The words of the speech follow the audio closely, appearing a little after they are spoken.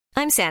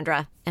I'm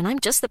Sandra, and I'm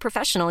just the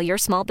professional your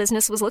small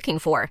business was looking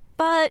for.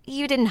 But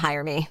you didn't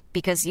hire me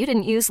because you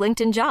didn't use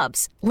LinkedIn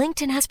Jobs.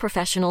 LinkedIn has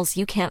professionals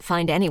you can't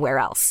find anywhere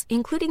else,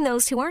 including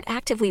those who aren't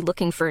actively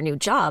looking for a new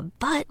job,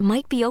 but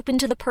might be open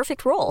to the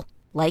perfect role,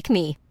 like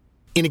me.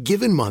 In a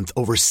given month,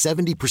 over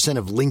 70%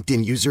 of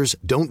LinkedIn users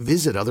don't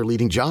visit other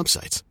leading job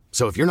sites.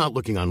 So if you're not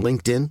looking on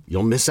LinkedIn,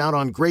 you'll miss out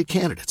on great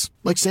candidates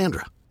like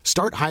Sandra.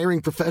 Start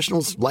hiring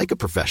professionals like a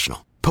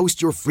professional.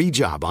 Post your free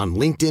job on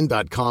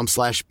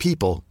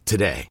linkedin.com/people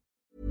today.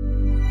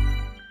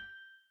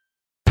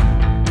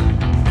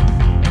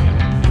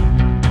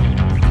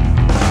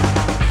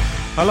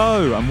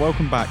 Hello and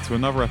welcome back to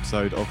another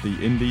episode of the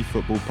Indie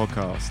Football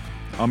Podcast.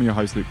 I'm your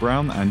host Luke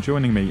Brown, and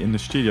joining me in the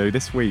studio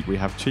this week we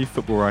have Chief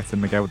Football Writer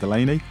Miguel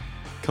Delaney,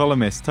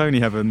 columnist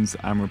Tony Evans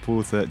and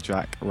reporter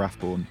Jack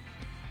Rathborne.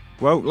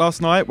 Well,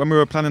 last night when we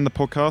were planning the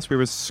podcast we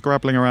were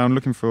scrabbling around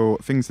looking for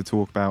things to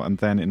talk about, and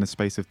then in the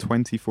space of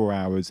 24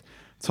 hours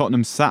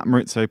Tottenham sacked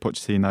Maurizio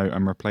Pochettino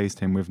and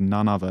replaced him with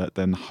none other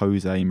than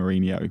Jose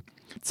Mourinho.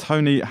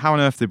 Tony, how on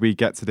earth did we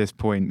get to this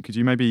point? Could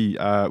you maybe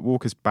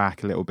walk us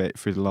back a little bit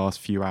through the last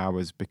few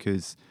hours,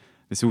 because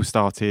this all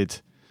started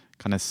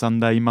kind of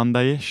Sunday,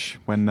 Monday-ish,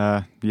 when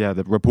the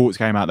reports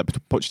came out that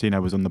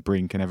Pochettino was on the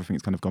brink and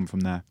everything's kind of gone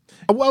from there.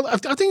 Well, I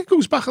think it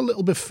goes back a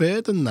little bit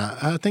further than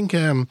that. I think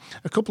a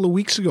couple of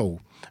weeks ago,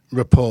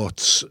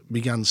 reports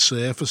began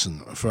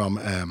surfacing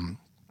from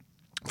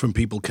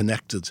people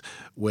connected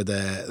with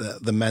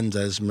the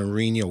Mendes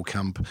Mourinho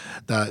camp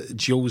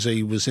that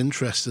Jose was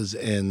interested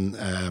in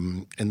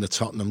the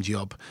Tottenham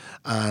job,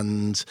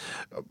 and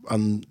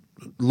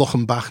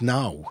looking back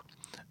now,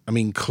 I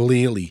mean,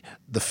 clearly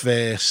the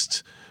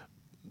first.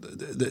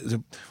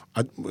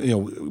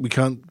 We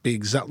can't be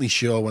exactly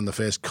sure when the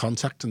first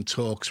contact and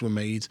talks were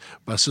made,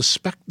 but I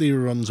suspect they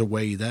were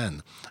underway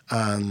then.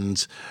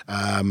 And,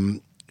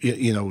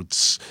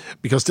 it's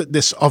because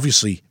this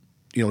obviously,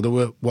 there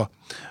were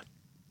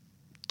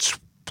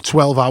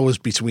 12 hours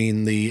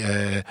between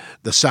the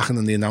sacking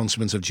and the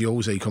announcement of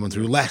Jose coming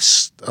through,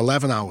 less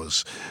 11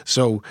 hours.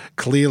 So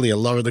clearly a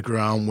lot of the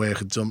groundwork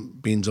had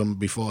been done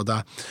before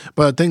that.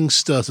 But things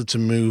started to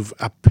move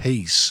at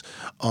pace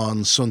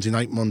on Sunday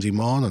night, Monday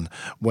morning,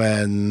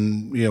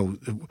 when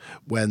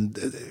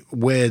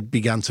word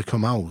began to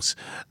come out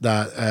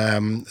that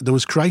there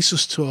was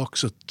crisis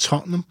talks at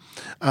Tottenham,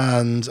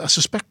 and I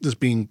suspect there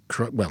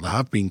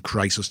have been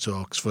crisis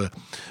talks for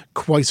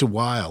quite a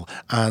while,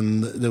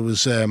 and there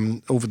was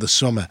over the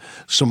summer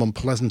some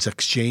unpleasant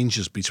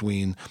exchanges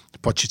between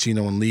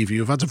Pochettino and Levy,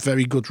 who've had a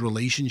very good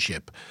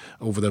relationship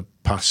over the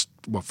past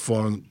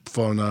four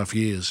and a half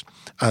years,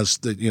 as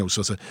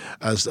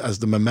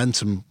the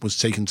momentum was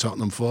taking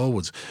Tottenham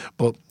forward.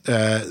 But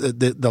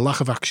the lack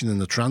of action in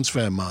the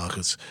transfer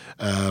market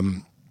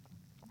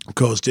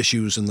caused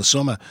issues in the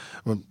summer,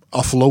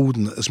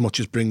 offloading as much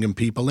as bringing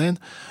people in.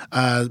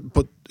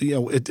 But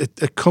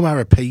it come at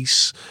a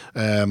pace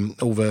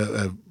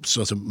over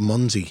sort of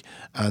Monday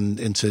and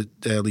into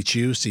early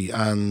Tuesday,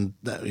 and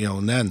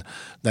and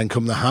then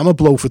come the hammer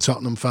blow for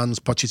Tottenham fans.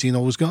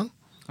 Pochettino was gone.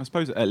 I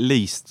suppose at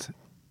least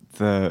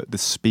the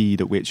speed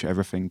at which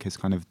everything has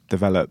kind of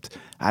developed,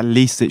 at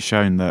least it's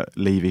shown that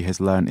Levy has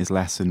learnt his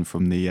lesson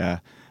from the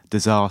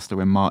disaster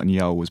when Martin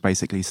Jol was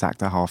basically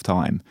sacked at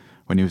half-time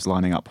when he was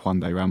lining up Juan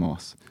de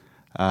Ramos.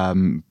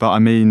 But I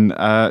mean,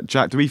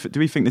 Jack, do we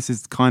think this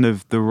is kind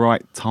of the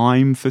right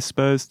time for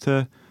Spurs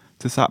to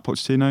sack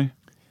Pochettino?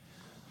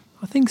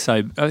 I think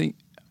so. I think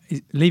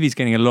Levy's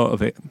getting a lot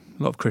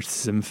of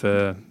criticism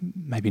for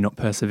maybe not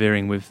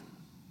persevering with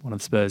one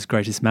of Spurs'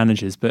 greatest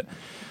managers, but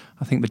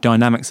I think the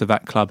dynamics of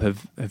that club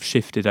have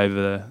shifted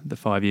over the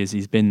 5 years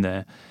he's been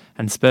there,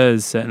 and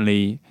Spurs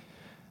certainly,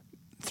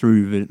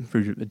 through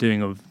the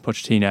doing of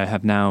Pochettino,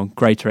 have now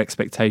greater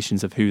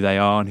expectations of who they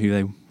are and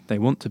who they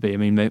want to be. I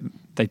mean,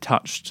 they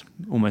touched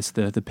almost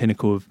the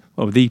pinnacle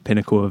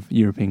of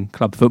European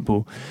club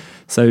football.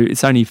 So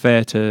it's only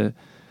fair to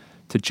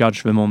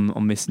judge them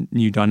on this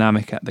new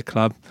dynamic at the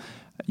club.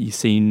 You've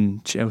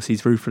seen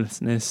Chelsea's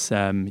ruthlessness,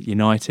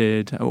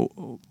 United,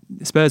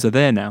 Spurs are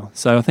there now.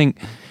 So I think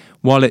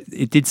while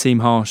it did seem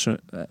harsh at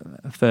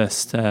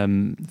first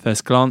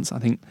glance, I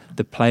think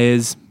the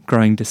players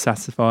growing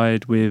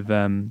dissatisfied with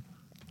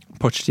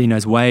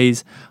Pochettino's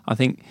ways. I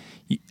think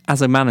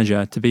as a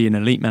manager, to be an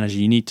elite manager,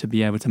 you need to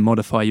be able to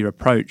modify your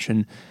approach.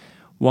 And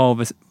while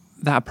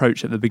that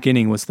approach at the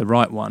beginning was the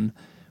right one,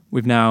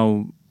 we've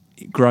now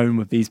grown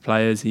with these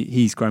players.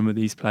 He's grown with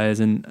these players,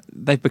 and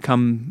they've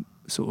become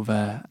sort of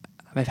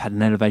they've had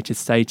an elevated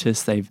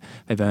status. They've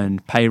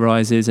earned pay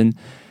rises, and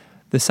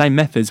the same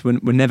methods were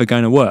never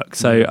going to work.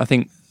 So I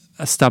think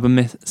a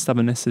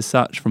stubbornness as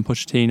such from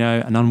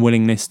Pochettino, an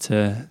unwillingness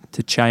to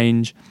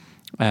change.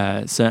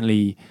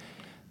 Certainly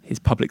his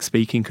public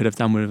speaking could have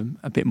done with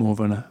a bit more of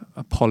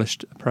a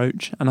polished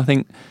approach. And I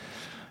think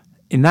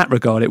in that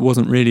regard, it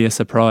wasn't really a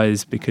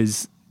surprise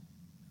because,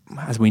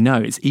 as we know,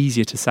 it's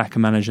easier to sack a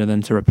manager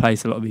than to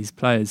replace a lot of these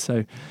players.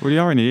 So, well, the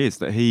irony is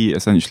that he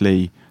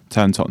essentially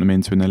turned Tottenham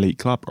into an elite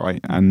club,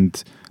 right?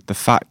 And the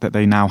fact that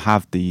they now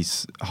have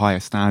these higher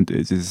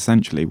standards is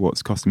essentially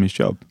what's cost him his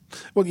job.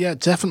 Well, yeah,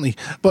 definitely.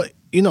 But,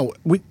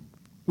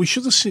 we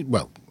should have seen,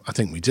 well, I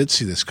think we did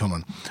see this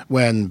coming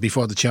when,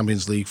 before the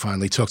Champions League final,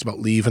 they talked about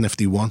leaving if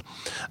they won.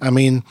 I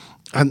mean,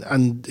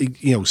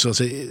 so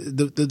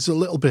there's a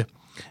little bit,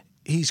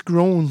 he's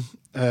grown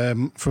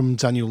from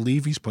Daniel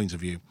Levy's point of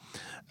view,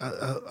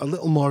 a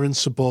little more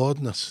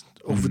insubordinate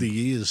over the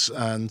years.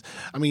 And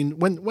I mean,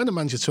 when a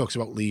manager talks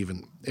about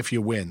leaving if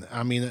you win,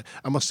 I mean,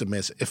 I must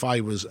admit, if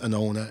I was an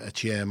owner, a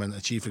chairman,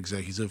 a chief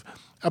executive,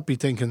 I'd be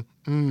thinking,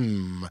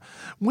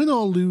 win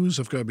or lose,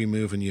 I've got to be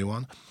moving you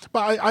on.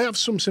 But I have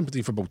some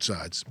sympathy for both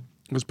sides,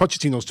 because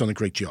Pochettino's done a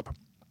great job,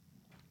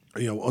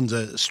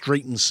 under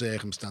straitened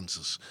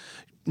circumstances.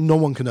 No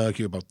one can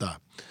argue about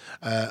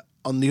that.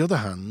 On the other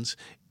hand,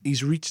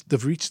 they've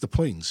reached the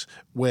point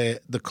where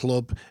the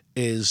club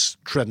is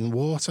treading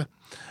water.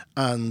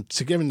 And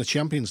to get in the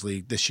Champions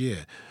League this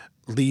year,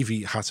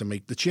 Levy had to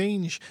make the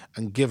change.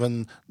 And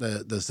given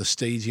there's the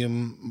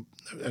stadium,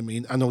 I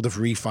mean, I know they've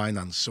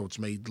refinanced, so it's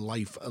made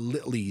life a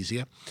little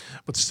easier.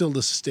 But still,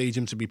 there's a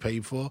stadium to be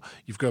paid for.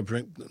 You've got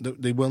to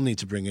they will need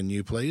to bring in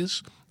new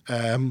players.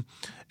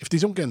 If they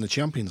don't get in the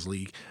Champions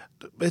League,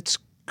 it's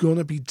going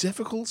to be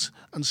difficult.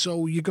 And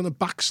so you're going to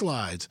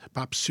backslide,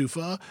 perhaps too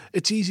far.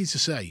 It's easy to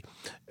say,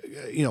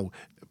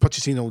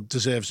 Pochettino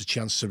deserves a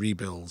chance to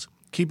rebuild.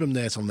 Keep him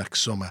there till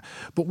next summer.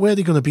 But where are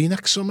they going to be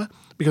next summer?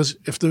 Because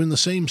if they're in the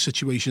same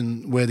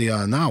situation where they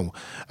are now,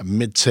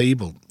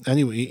 mid-table,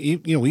 anyway,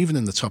 even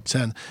in the top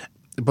 10,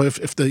 but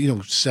if they're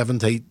 7th,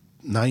 8th,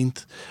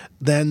 9th,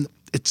 then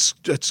it's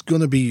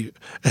going to be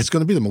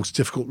the most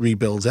difficult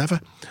rebuild ever.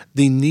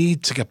 They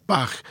need to get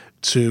back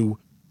to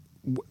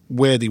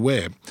where they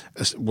were,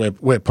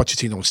 where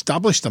Pochettino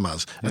established them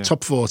as a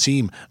top 4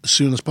 team as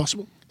soon as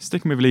possible.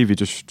 Sticking with Levy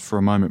just for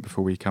a moment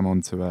before we come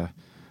on to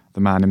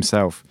the man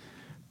himself.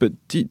 But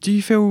do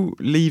you feel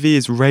Levy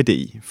is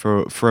ready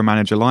for a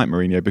manager like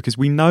Mourinho? Because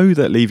we know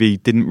that Levy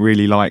didn't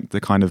really like the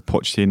kind of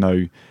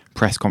Pochettino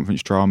press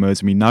conference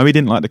dramas. And we know he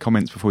didn't like the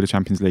comments before the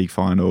Champions League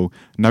final.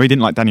 No, he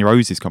didn't like Danny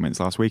Rose's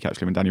comments last week,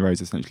 actually, when Danny Rose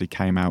essentially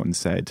came out and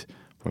said,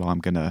 well, I'm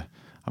gonna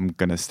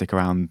stick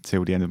around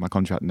till the end of my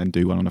contract and then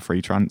do one on a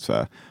free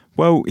transfer.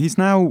 Well, he's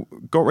now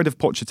got rid of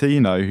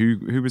Pochettino,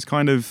 who was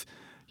kind of,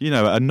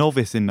 a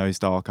novice in those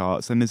dark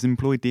arts, and has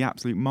employed the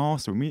absolute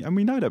master. And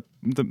we know that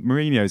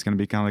Mourinho is going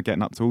to be kind of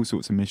getting up to all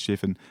sorts of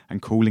mischief and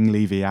calling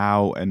Levy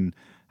out and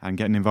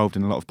getting involved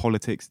in a lot of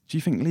politics. Do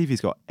you think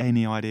Levy's got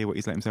any idea what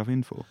he's let himself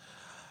in for?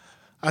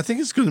 I think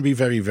it's going to be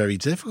very, very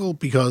difficult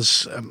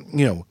because,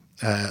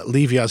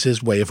 Levy has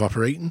his way of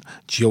operating,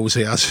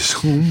 Jose has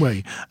his own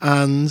way,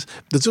 and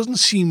there doesn't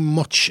seem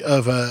much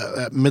of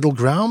a middle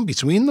ground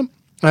between them.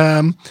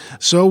 I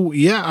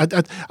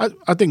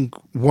think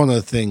one of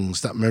the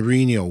things that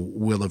Mourinho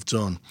will have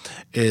done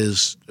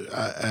is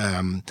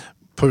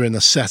put in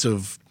a set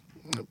of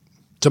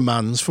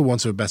demands, for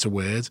want of a better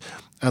word,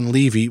 and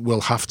Levy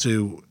will have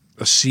to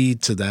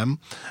accede to them.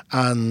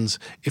 And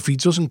if he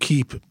doesn't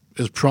keep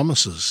his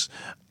promises,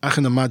 I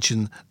can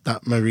imagine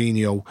that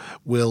Mourinho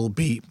will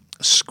be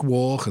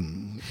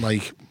squawking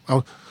like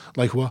what?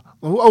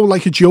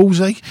 Like a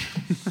Jose.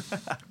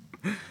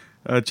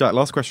 Jack,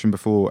 last question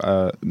before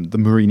the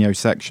Mourinho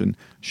section.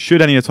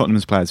 Should any of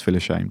Tottenham's players feel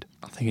ashamed?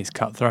 I think it's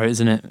cutthroat,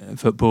 isn't it,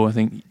 football? I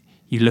think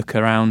you look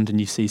around and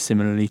you see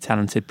similarly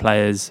talented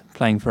players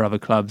playing for other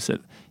clubs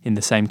in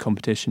the same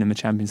competition in the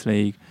Champions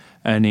League,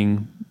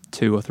 earning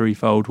 2 or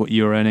 3-fold what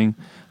you're earning.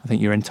 I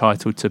think you're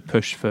entitled to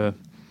push for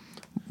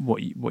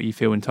what you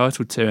feel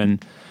entitled to.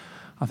 And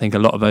I think a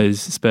lot of those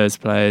Spurs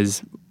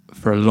players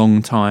for a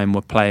long time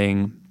were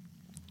playing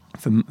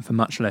for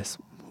much less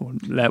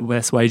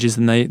wages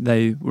than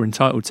they were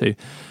entitled to.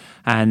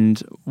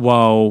 And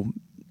while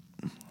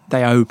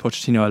they owe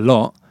Pochettino a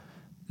lot,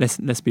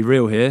 let's be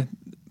real here,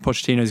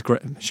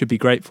 Pochettino should be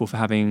grateful for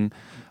having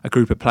a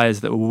group of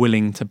players that were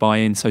willing to buy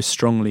in so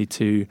strongly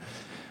to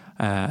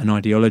an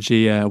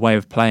ideology, a way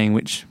of playing,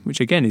 which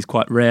again is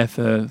quite rare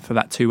for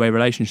that two-way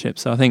relationship.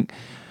 So I think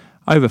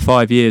over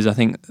 5 years, I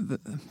think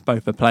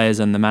both the players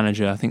and the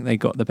manager, I think they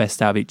got the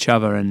best out of each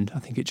other, and I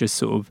think it just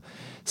sort of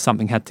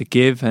something had to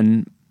give.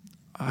 And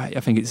I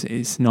think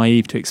it's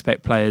naive to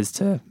expect players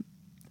to,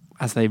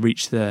 as they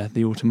reach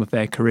the autumn of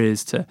their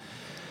careers, to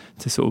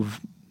sort of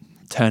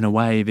turn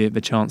away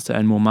the chance to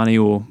earn more money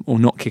or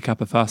not kick up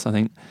a fuss. I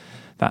think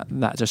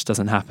that just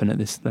doesn't happen at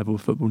this level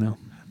of football now.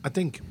 I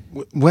think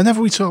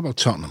whenever we talk about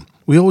Tottenham,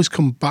 we always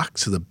come back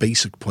to the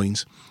basic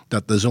point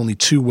that there's only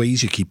 2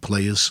 ways you keep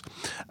players,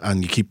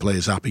 and you keep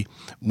players happy.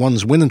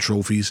 One's winning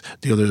trophies,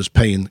 the other is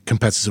paying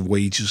competitive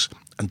wages,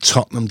 and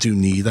Tottenham do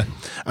neither.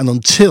 And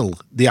until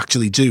they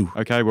actually do.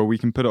 Okay, well, we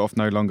can put it off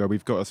no longer.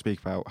 We've got to speak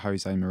about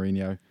Jose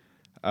Mourinho.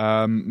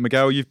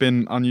 Miguel, you've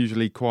been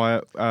unusually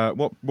quiet.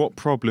 What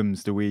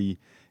problems do we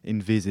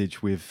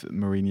envisage with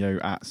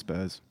Mourinho at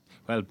Spurs?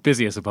 Well,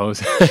 busy, I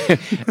suppose.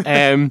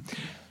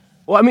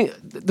 Well, I mean,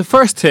 the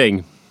first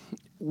thing,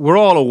 we're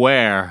all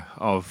aware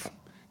of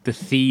the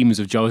themes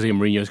of Jose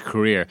Mourinho's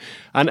career.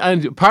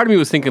 And part of me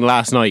was thinking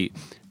last night,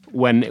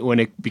 when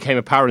it became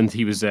apparent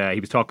he was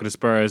talking to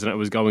Spurs and it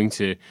was going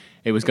to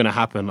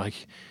happen.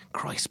 Like,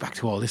 Christ, back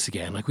to all this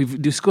again. Like,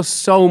 we've discussed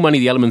so many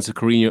of the elements of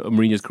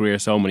Mourinho's career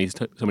so many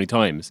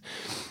times.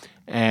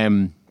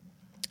 And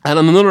on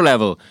another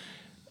level,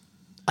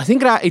 I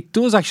think that it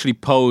does actually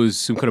pose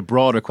some kind of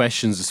broader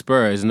questions to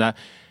Spurs, and that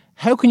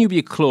how can you be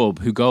a club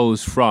who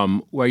goes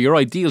from where your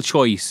ideal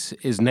choice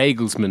is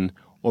Nagelsmann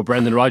or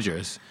Brendan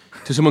Rodgers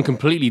to someone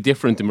completely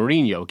different to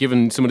Mourinho,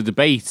 given some of the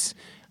debates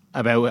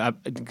about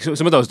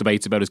some of those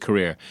debates about his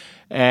career.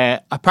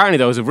 Apparently,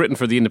 those have written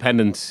for The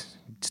Independent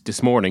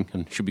this morning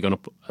and should be going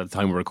up at the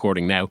time we're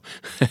recording now.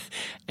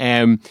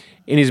 In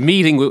his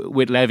meeting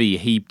with Levy,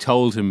 he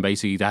told him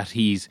basically that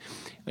he's,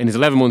 in his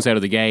 11 months out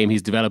of the game,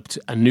 he's developed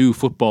a new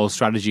football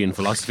strategy and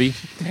philosophy,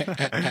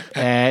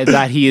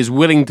 that he is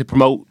willing to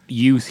promote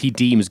youth he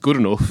deems good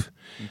enough,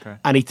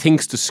 and he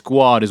thinks the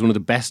squad is one of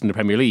the best in the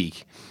Premier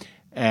League.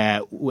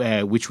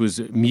 Which was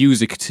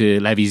music to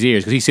Levy's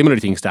ears, because he similarly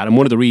thinks that. And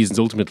one of the reasons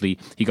ultimately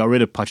he got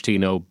rid of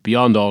Pochettino,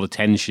 beyond all the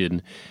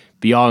tension,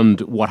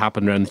 beyond what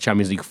happened around the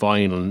Champions League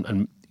final,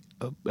 and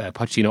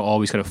Pochettino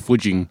always kind of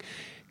fudging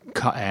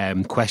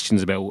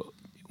questions about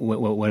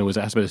when it was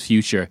asked about his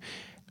future.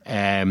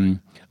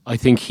 I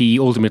think he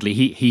ultimately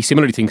he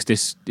similarly thinks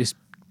this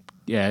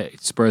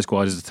Spurs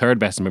squad is the third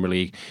best in the Premier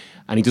League,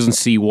 and he doesn't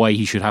see why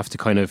he should have to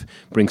kind of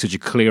bring such a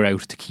clear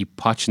out to keep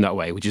Poch in that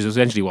way, which is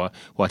essentially what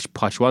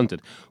Poch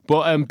wanted.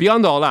 But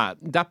beyond all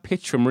that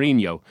pitch from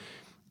Mourinho,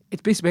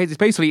 it's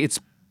basically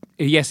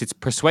it's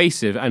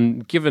persuasive,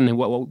 and given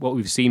what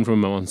we've seen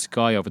from him on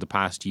Sky over the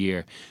past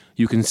year,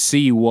 you can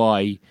see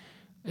why.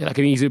 Like,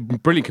 I mean, he's a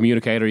brilliant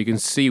communicator. You can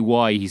see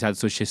why he's had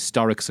such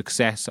historic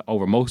success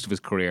over most of his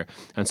career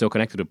and so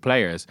connected with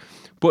players.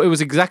 But it was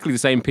exactly the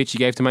same pitch he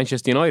gave to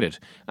Manchester United,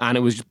 and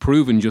it was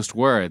proven just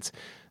words.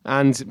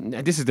 And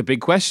this is the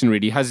big question,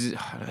 really.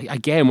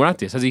 Again, we're at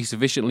this. Has he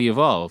sufficiently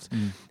evolved?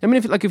 I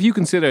mean, if you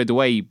consider the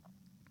way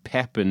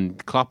Pep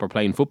and Klopp are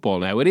playing football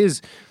now, it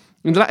is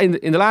in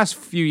the last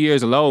few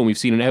years alone, we've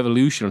seen an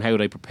evolution on how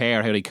they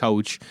prepare, how they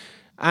coach,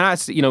 and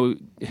that's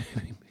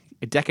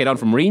a decade on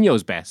from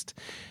Mourinho's best.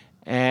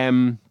 So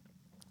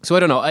I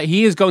don't know.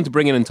 He is going to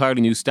bring in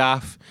entirely new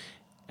staff.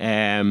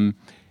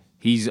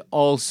 He's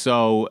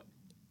also,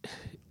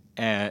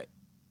 he's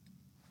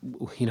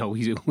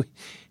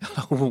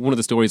one of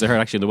the stories I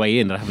heard actually on the way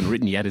in that I haven't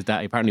written yet is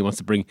that he apparently wants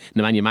to bring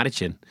Nemanja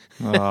Matic in.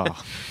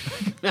 Oh.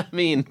 I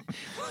mean,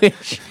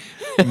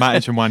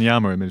 Matic and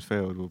Wanyama in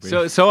midfield will be.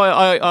 So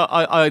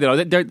I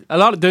don't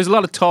know. There's a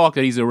lot of talk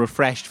that he's a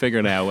refreshed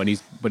figure now, but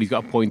he's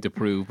got a point to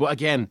prove. But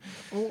again,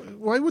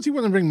 why would he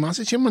want to bring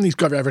Matic in when he's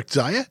got Eric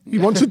Dyer? He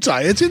wanted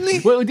Dyer, didn't he?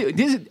 Well,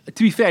 to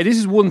be fair, this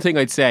is one thing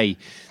I'd say,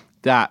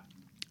 that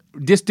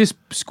this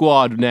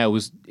squad now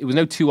was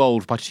now too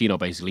old for Pochettino.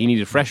 Basically, he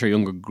needed a fresher,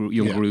 younger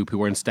group who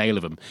weren't stale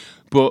of him.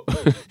 But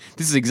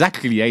this is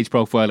exactly the age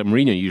profile that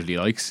Mourinho usually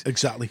likes.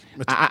 Exactly,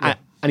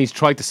 and he's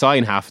tried to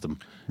sign half of them.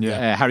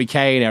 Yeah. Harry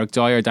Kane, Eric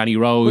Dyer, Danny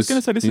Rose. I was going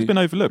to say this has been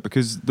overlooked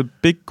because the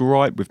big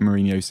gripe with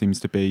Mourinho seems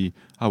to be,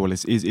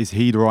 is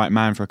he the right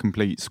man for a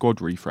complete squad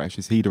refresh?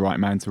 Is he the right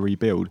man to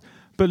rebuild?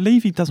 But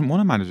Levy doesn't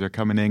want a manager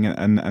coming in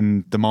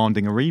and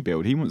demanding a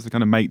rebuild. He wants to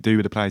kind of make do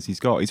with the players he's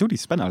got. He's already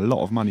spent a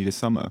lot of money this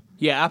summer.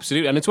 Yeah,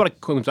 absolutely. And it's what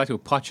it comes back to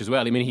with Poch as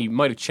well. I mean, he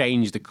might have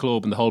changed the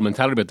club and the whole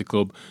mentality about the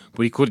club,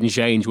 but he couldn't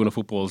change one of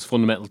football's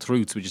fundamental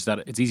truths, which is that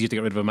it's easier to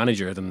get rid of a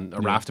manager than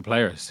a raft of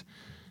players.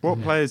 What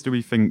players do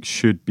we think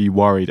should be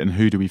worried, and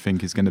who do we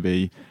think is going to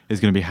be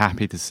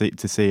happy to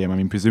see him? I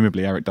mean,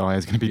 presumably Eric Dyer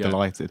is going to be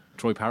delighted.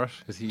 Troy Parrott,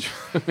 is he?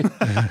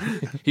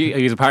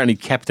 he was apparently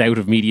kept out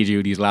of media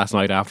duties last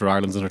night after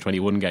Ireland's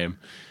under-21 game.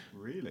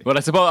 Really? Well,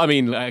 I suppose, I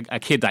mean, a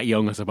kid that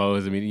young, I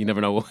suppose. I mean, you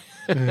never know.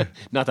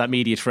 Not that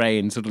media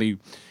trained, suddenly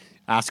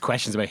ask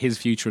questions about his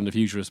future and the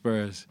future of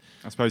Spurs.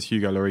 I suppose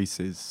Hugo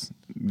Lloris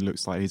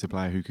looks like he's a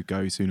player who could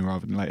go sooner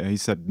rather than later.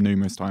 He's said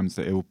numerous times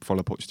that he'll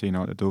follow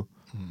Pochettino at the door.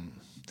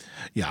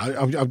 Yeah,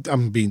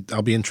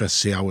 I'll be interested to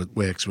see how it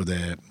works with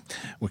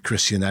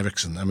Christian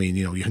Eriksen. I mean,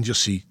 you can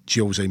just see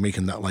Jose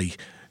making that like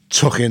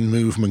tuck-in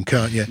movement,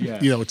 can't you?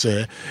 Yeah.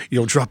 To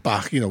drop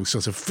back,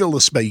 sort of fill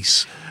the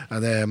space,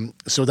 and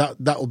so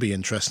that'll be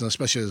interesting,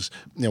 especially as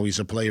he's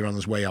a player on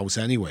his way out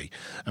anyway.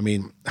 I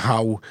mean,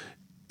 how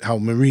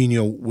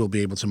Mourinho will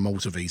be able to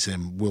motivate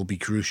him will be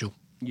crucial.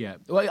 Yeah,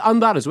 well,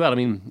 on that as well. I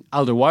mean,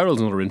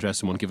 Alderweireld's another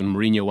interesting one, given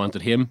Mourinho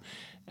wanted him.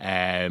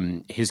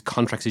 His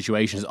contract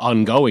situation is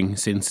ongoing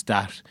since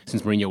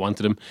Mourinho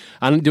wanted him,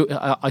 and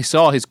I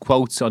saw his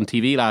quotes on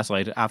TV last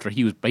night after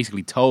he was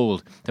basically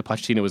told that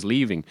Pochettino was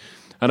leaving,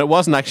 and it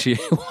wasn't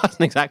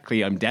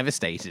exactly I'm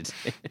devastated.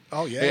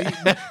 Oh yeah,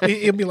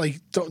 he'll be like,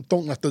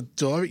 don't let the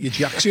door at you,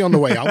 Jaxie, on the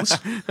way out.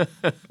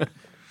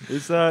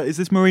 Is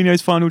this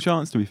Mourinho's final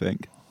chance, do we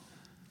think?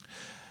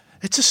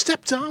 It's a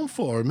step down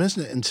for him,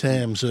 isn't it, in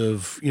terms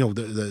of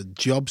the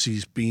jobs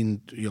he's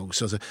been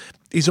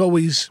he's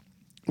always.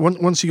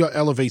 Once he got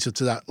elevated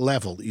to that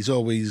level, he's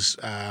always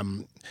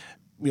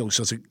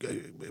sort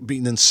of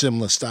being in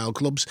similar style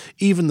clubs.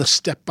 Even the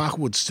step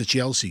backwards to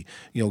Chelsea,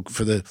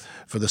 for the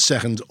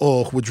second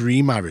awkward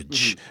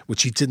remarriage,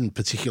 which he didn't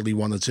particularly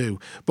want to do,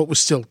 but was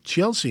still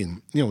Chelsea,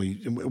 and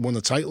he won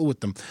a title with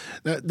them.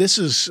 This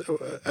is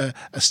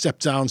a step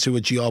down to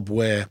a job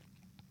where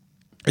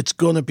it's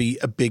going to be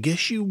a big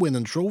issue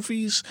winning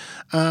trophies,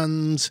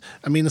 and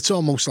I mean it's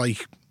almost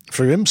like,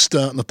 for him,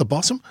 starting at the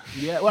bottom.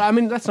 Yeah, well, I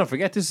mean, let's not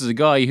forget, this is a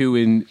guy who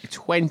in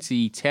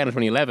 2010 or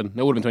 2011,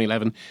 no, it would have been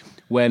 2011,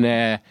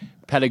 when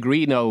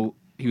Pellegrino,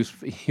 he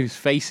was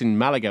facing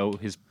Malaga,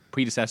 his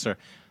predecessor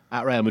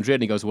at Real Madrid,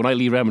 and he goes, when I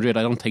leave Real Madrid,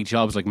 I don't take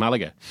jobs like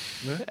Malaga.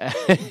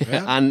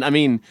 Yeah. And I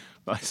mean,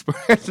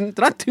 Spurs, they're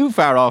not too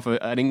far off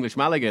an English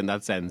Malaga in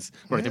that sense.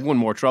 Right, they've won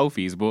more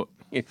trophies, but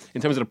in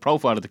terms of the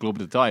profile of the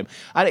club at the time.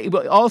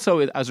 But also,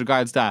 as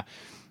regards that,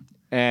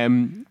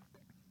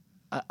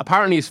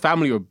 apparently his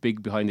family were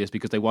big behind this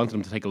because they wanted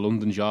him to take a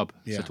London job,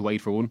 so to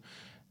wait for one.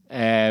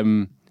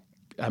 And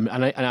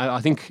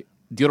I think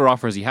the other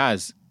offers he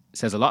has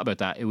says a lot about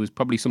that. It was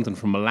probably something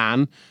from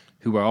Milan,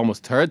 who were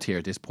almost third tier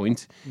at this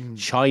point.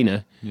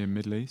 China. Yeah,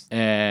 Middle East.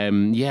 I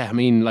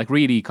mean, like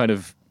really kind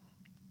of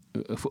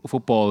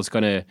football is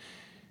kind of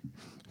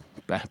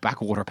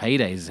backwater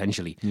paydays,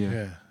 essentially.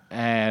 Yeah.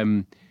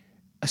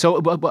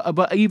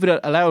 But even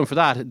allowing for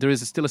that, there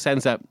is still a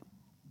sense that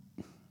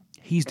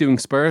he's doing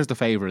Spurs the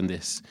favour in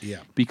this,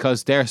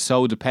 because they're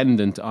so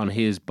dependent on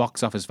his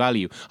box office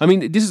value. I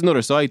mean, this is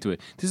another side to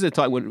it. This is a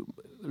time when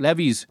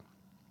Levy's,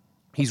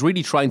 he's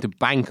really trying to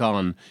bank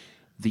on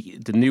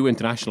the new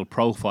international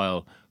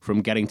profile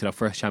from getting to the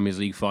first Champions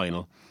League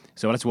final.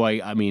 So that's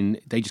why, I mean,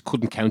 they just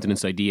couldn't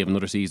countenance the idea of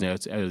another season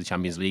out of the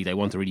Champions League. They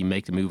want to really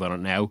make the move on it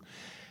now.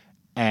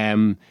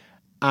 And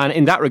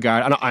in that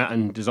regard,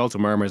 and there's also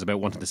murmurs about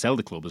wanting to sell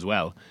the club as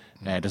well.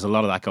 There's a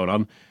lot of that going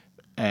on.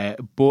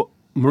 But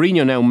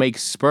Mourinho now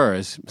makes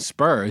Spurs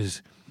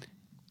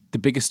the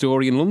biggest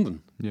story in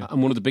London,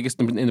 and one of the biggest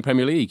in the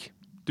Premier League.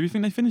 Do you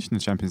think they finished in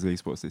the Champions League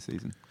spots this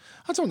season?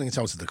 I don't think it's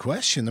out of the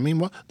question. I mean,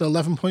 the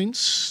 11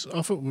 points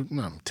off it,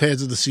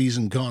 third of the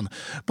season gone.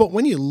 But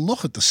when you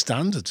look at the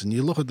standards and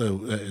you look at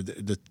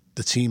the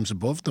teams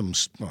above them,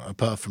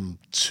 apart from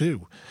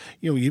two,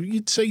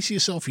 you'd say to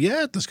yourself,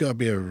 there's got to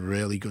be a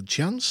really good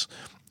chance.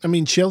 I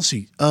mean,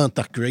 Chelsea aren't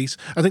that great.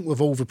 I think we've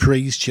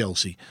overpraised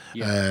Chelsea.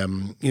 Yeah.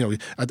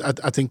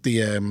 I think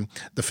the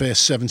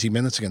first 70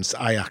 minutes against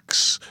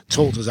Ajax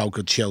told us how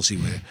good Chelsea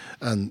were,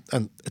 and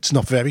it's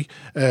not very.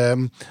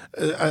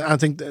 I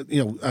think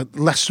that,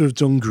 Leicester have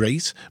done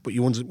great, but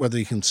you wonder whether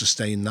they can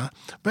sustain that.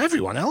 But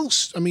everyone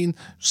else, I mean,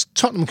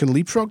 Tottenham can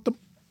leapfrog them.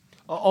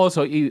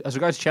 Also, as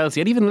regards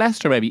Chelsea, and even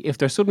Leicester, maybe, if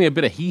there's suddenly a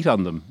bit of heat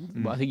on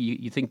them, I think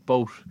you think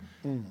both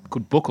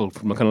could buckle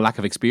from a kind of lack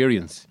of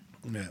experience.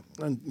 Yeah,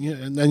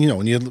 and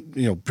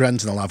then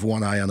Brendan will have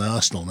one eye on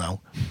Arsenal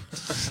now.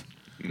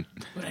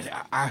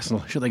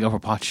 Arsenal, should they go for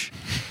Poch?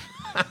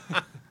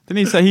 Didn't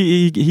he say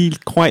he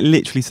quite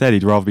literally said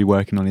he'd rather be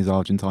working on his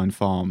Argentine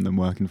farm than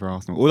working for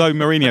Arsenal? Although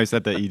Mourinho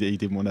said that he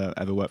didn't want to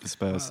ever work for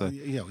Spurs. So.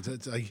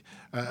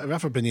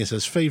 Rafa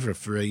Benitez's favourite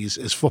phrase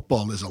is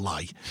 "football is a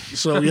lie."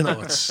 So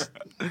it's.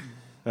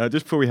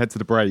 Just before we head to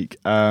the break,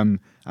 and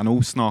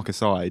all snark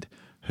aside,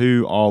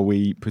 who are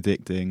we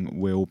predicting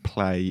will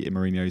play in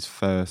Mourinho's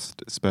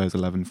first Spurs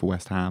 11 for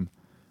West Ham?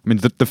 I mean,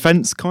 the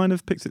defence kind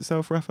of picks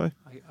itself, Rafa?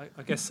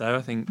 I guess so.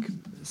 I think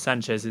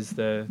Sanchez is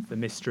the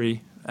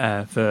mystery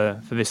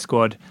for this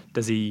squad.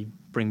 Does he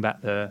bring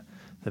back the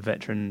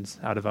veterans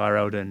out of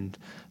Ireland and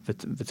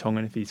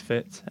Vertonghen if he's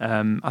fit?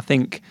 I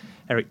think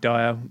Eric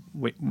Dyer,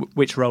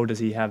 which role does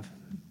he have?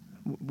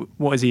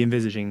 What is he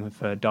envisaging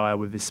for Dyer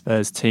with his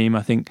Spurs team?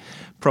 I think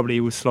probably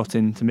he will slot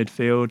into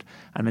midfield,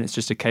 and then it's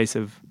just a case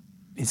of,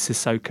 is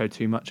Sissoko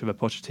too much of a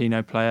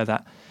Pochettino player?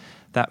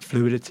 That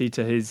fluidity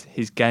to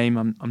his game,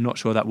 I'm not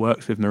sure that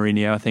works with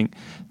Mourinho. I think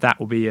that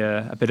will be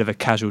a bit of a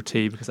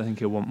casualty, because I think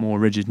he'll want more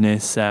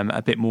rigidness,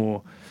 a bit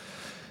more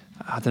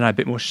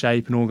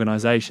shape and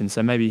organisation.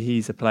 So maybe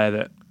he's a player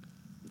that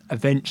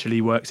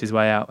eventually works his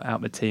way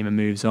out the team and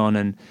moves on.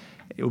 And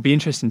it will be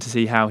interesting to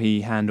see how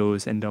he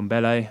handles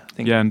Ndombele. I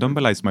think. Yeah,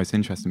 Ndombele's most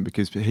interesting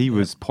because he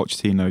was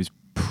Pochettino's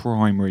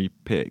primary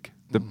pick.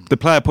 The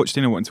player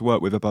Pochettino wanted to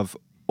work with above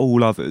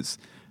all others,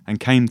 and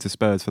came to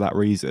Spurs for that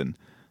reason,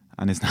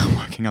 and is now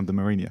working under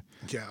Mourinho.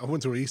 Yeah, I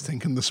wonder what he's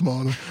thinking this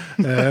morning.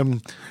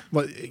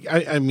 But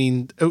I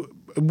mean, it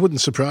wouldn't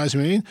surprise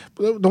me.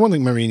 But the one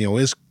thing Mourinho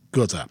is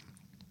good at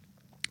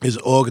is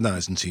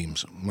organising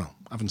teams. Well,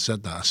 having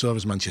said that, I saw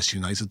his Manchester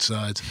United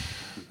side,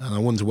 and I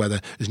wonder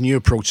whether his new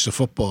approach to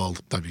football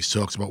that he's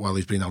talked about while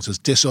he's been out is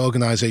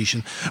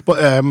disorganisation. But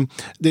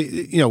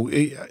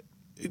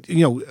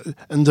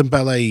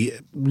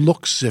Ndombele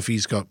looks as if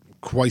he's got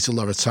quite a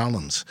lot of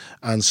talent,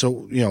 and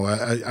so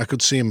I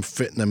could see him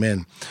fitting him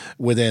in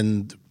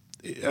within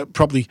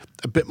probably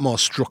a bit more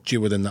structure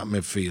within that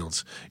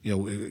midfield.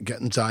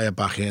 Getting Dyer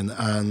back in,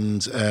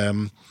 and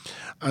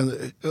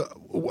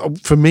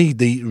for me,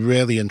 the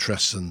really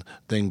interesting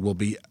thing will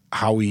be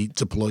how he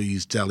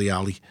deploys Dele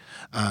Alli,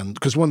 and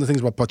because one of the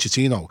things about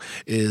Pochettino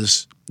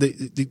is they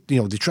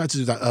tried to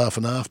do that half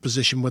and half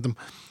position with him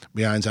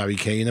behind Harry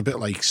Kane, a bit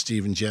like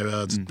Steven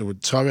Gerrard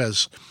with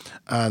Torres,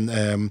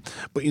 and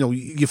but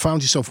you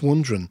found yourself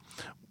wondering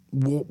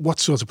what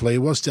sort of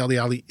player was Dele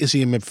Alli. Is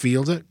he a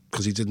midfielder?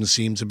 Because he didn't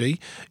seem to be.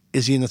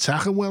 Is he an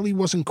attacker? Well, he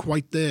wasn't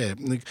quite there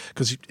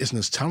because he isn't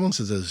as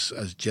talented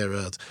as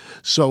Gerrard.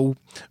 So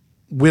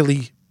will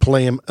he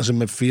play him as a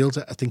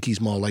midfielder? I think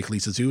he's more likely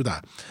to do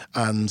that.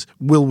 And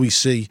will we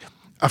see,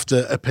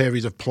 after a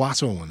period of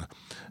plateauing,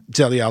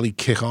 Dele Alli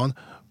kick on?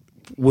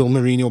 Will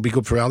Mourinho be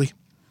good for Ali?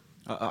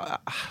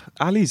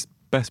 Ali's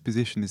best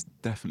position is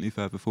definitely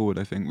further forward,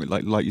 I think.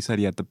 Like you said,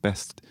 he had the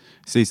best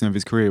season of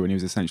his career when he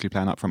was essentially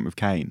playing up front with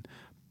Kane.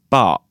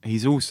 But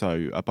he's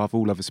also, above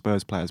all other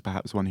Spurs players,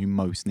 perhaps one who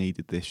most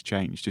needed this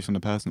change, just on a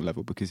personal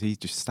level, because he's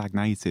just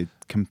stagnated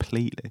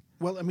completely.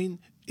 Well, I mean,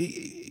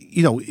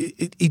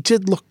 he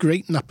did look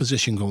great in that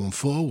position going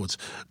forward,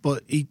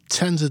 but he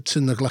tended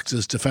to neglect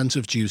his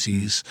defensive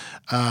duties,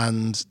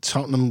 and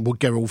Tottenham would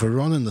get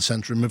overrun in the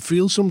centre of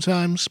midfield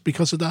sometimes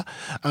because of that.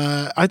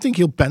 I think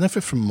he'll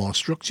benefit from more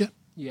structure.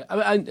 Yeah,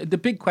 and the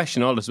big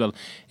question all as well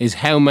is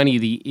how many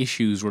of the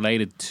issues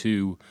related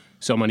to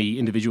so many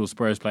individual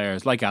Spurs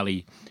players like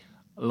Ali,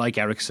 like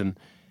Eriksen,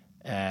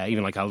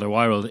 even like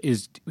Alderweireld,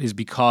 is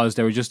because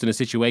they were just in a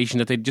situation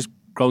that they'd just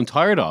grown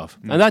tired of.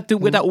 And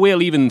that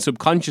will, even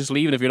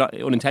subconsciously, even if you're not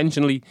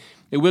unintentionally,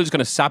 it will just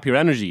kind of sap your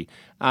energy.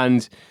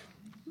 And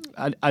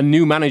a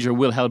new manager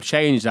will help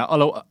change that.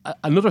 Although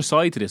another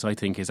side to this, I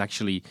think, is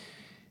actually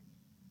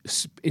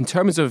in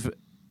terms of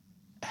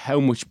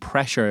how much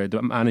pressure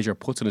the manager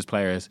puts on his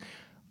players,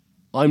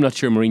 I'm not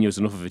sure Mourinho's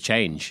enough of a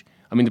change.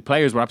 I mean, the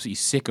players were absolutely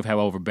sick of how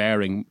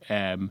overbearing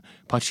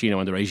Pochettino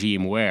and the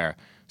regime were.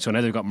 So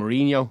now they've got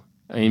Mourinho.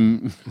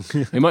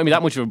 It might be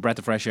that much of a breath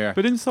of fresh air.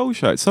 But in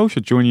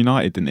Solskjaer joined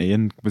United, didn't he?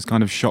 And was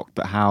kind of shocked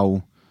at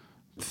how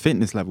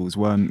fitness levels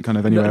weren't kind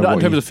of anywhere. Not in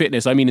terms of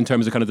fitness. I mean, in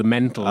terms of kind of the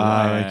mental.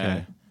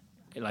 Okay.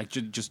 Like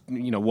just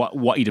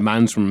what he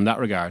demands from him in that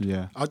regard.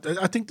 Yeah,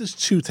 I think there's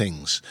two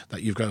things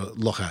that you've got to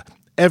look at.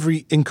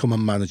 Every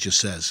incoming manager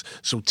says,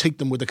 so take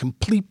them with a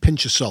complete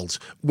pinch of salt.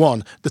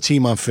 One, the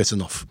team aren't fit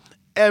enough.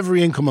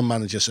 Every incoming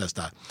manager says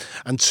that.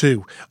 And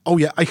two, oh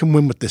yeah, I can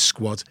win with this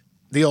squad.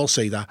 They all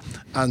say that.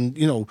 And,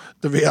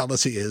 the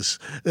reality is,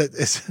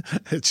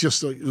 it's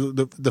just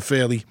the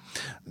fairly,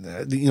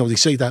 they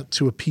say that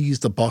to appease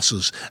the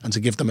bosses and to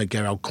give them a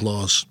get-out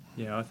clause.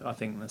 Yeah, I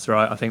think that's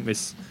right. I think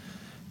this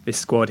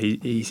squad,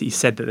 he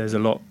said that there's a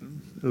lot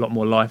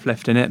more life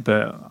left in it,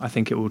 but I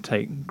think it will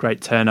take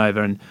great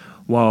turnover. And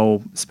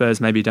while Spurs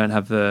maybe don't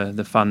have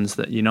the funds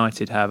that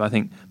United have, I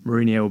think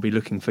Mourinho will be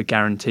looking for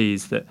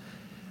guarantees that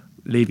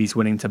Levy's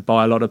willing to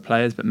buy a lot of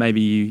players, but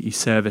maybe you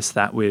service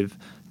that with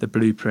the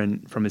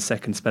blueprint from his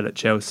second spell at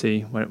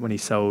Chelsea when he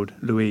sold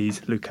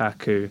Luiz,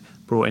 Lukaku,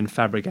 brought in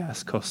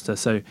Fabregas, Costa.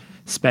 So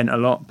spent a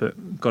lot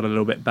but got a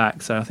little bit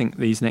back. So I think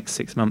these next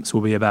 6 months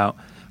will be about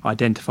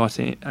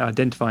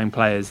identifying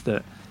players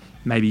that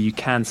maybe you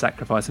can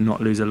sacrifice and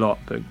not lose a lot,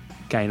 but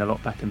gain a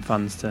lot back in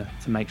funds to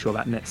make sure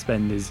that net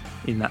spend is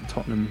in that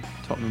Tottenham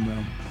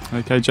realm.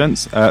 Okay,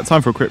 gents,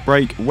 time for a quick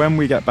break. When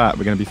we get back,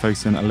 we're going to be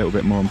focusing a little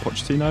bit more on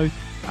Pochettino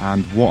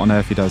and what on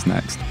earth he does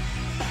next.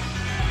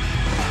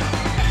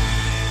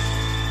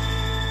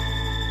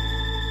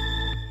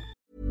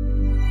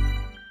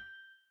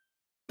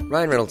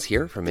 Ryan Reynolds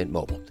here from Mint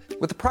Mobile.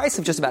 With the price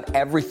of just about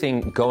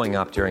everything going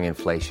up during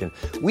inflation,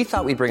 we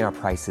thought we'd bring our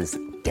prices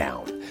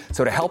down.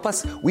 So to help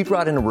us, we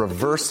brought in a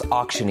reverse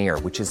auctioneer,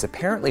 which is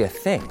apparently a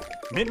thing.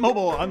 Mint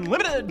Mobile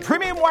Unlimited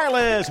Premium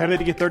Wireless. How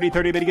to get 30,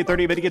 30, bit to get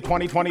 30, bit to get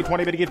 20, 20,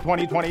 20, bit to get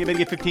 20, 20, bit to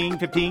get 15,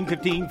 15,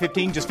 15,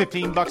 15, just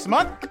 $15 a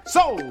month?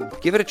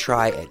 Sold! Give it a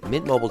try at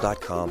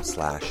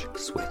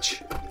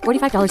mintmobile.com/switch.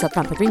 $45 up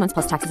front for 3 months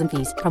plus taxes and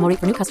fees. Promo rate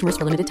for new customers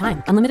for limited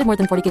time. Unlimited more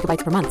than 40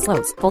 gigabytes per month.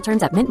 Slows full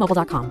terms at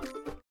mintmobile.com.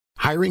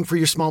 Hiring for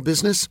your small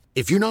business?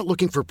 If you're not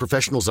looking for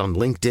professionals on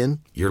LinkedIn,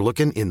 you're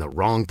looking in the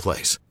wrong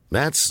place.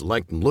 That's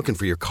like looking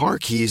for your car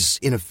keys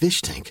in a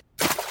fish tank.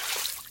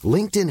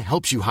 LinkedIn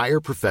helps you hire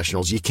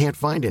professionals you can't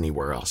find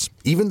anywhere else,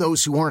 even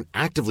those who aren't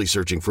actively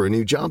searching for a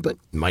new job but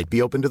might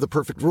be open to the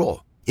perfect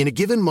role. In a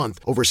given month,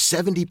 over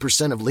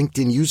 70% of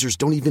LinkedIn users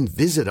don't even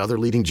visit other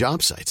leading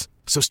job sites.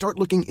 So start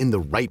looking in the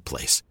right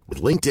place.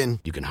 With LinkedIn,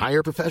 you can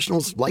hire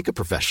professionals like a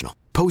professional.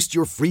 Post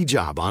your free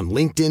job on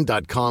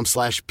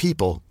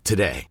linkedin.com/people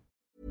today.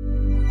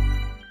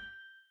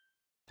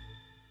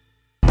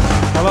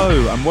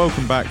 Hello and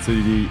welcome back to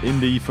the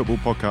Indie Football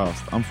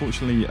Podcast.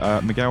 Unfortunately,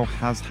 Miguel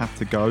has had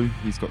to go.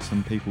 He's got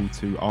some people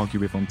to argue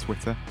with on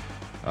Twitter.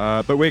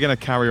 But we're going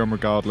to carry on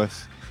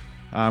regardless.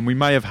 We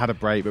may have had a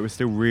break, but we're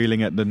still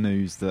reeling at the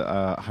news that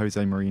Jose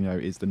Mourinho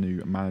is the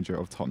new manager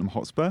of Tottenham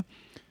Hotspur.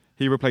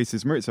 He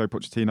replaces Maurizio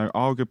Pochettino,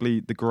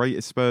 arguably the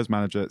greatest Spurs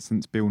manager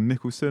since Bill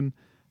Nicholson.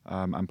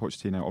 And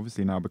Pochettino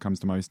obviously now becomes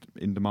the most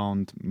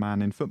in-demand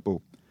man in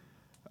football.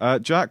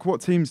 Jack,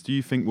 what teams do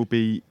you think will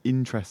be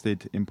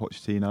interested in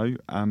Pochettino?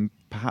 And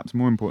perhaps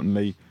more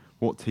importantly,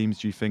 what teams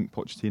do you think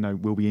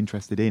Pochettino will be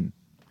interested in?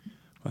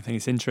 I think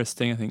it's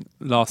interesting. I think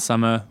last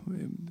summer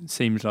it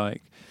seemed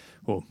like,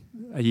 well,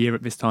 a year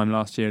at this time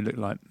last year, it looked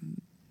like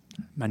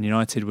Man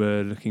United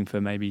were looking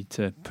for maybe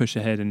to push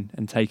ahead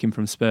and take him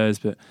from Spurs,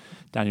 but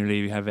Daniel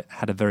Levy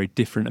had a very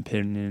different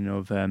opinion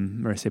of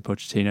Mauricio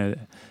Pochettino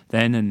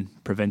then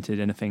and prevented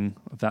anything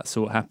of that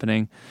sort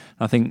happening.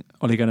 I think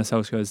Ole Gunnar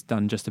Solskjaer has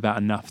done just about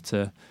enough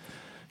to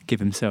give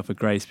himself a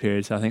grace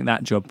period, so I think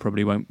that job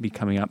probably won't be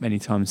coming up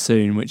anytime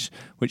soon, which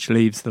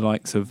leaves the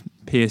likes of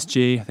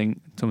PSG. I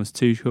think Thomas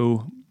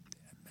Tuchel,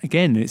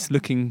 again, it's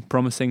looking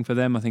promising for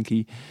them. I think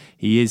he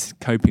is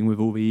coping with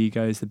all the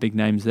egos, the big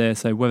names there.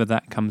 So whether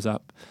that comes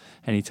up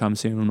anytime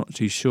soon, I'm not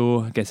too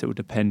sure. I guess it will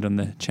depend on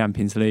the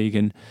Champions League.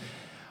 And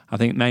I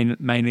think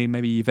mainly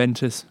maybe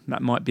Juventus,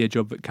 that might be a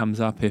job that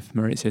comes up if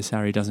Maurizio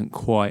Sarri doesn't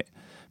quite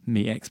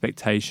meet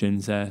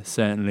expectations.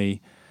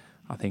 Certainly,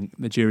 I think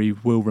the jury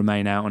will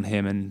remain out on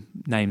him, and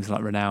names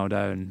like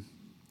Ronaldo and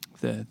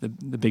the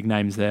big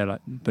names there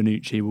like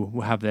Bonucci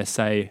will have their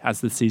say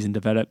as the season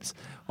develops.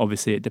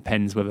 Obviously, it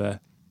depends whether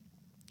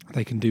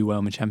they can do well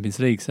in the Champions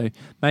League. So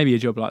maybe a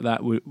job like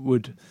that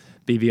would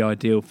be the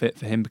ideal fit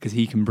for him, because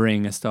he can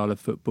bring a style of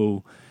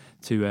football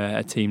to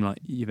a team like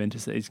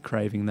Juventus that is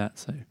craving that.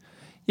 So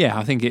yeah,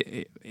 I think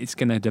it's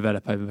going to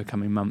develop over the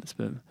coming months,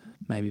 but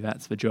maybe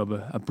that's the job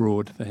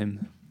abroad for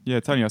him. Yeah,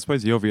 Tony, I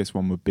suppose the obvious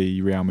one would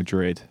be Real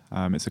Madrid.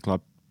 It's a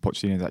club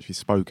Pochettino has actually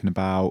spoken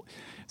about.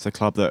 It's a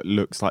club that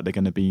looks like they're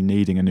going to be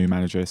needing a new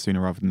manager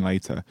sooner rather than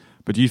later.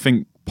 But do you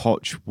think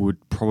Poch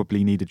would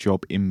probably need a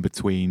job in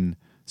between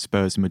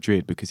Spurs and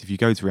Madrid? Because if you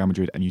go to Real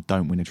Madrid and you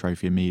don't win a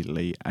trophy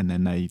immediately and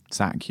then they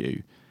sack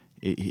you,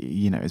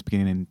 it's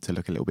beginning to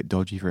look a little bit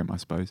dodgy for him, I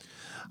suppose.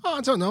 Oh,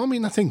 I don't know. I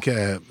mean, I think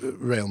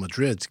Real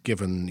Madrid,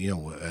 given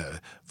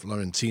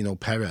Florentino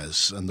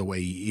Perez and the way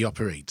he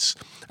operates,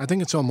 I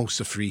think it's almost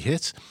a free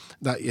hit.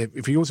 That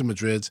if you go to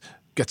Madrid,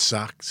 get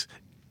sacked,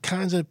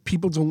 kind of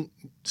people don't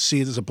see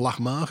it as a black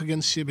mark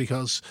against you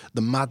because the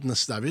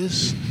madness there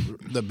is,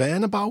 the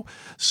Bernabeu.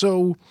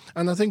 So,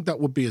 and I think that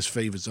would be his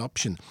favourite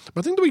option.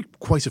 But I think there'll be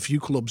quite a few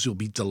clubs who'll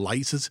be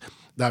delighted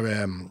that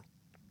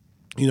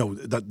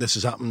that this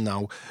has happened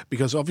now,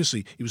 because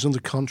obviously he was under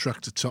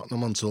contract at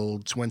Tottenham until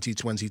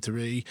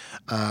 2023,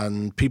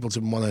 and people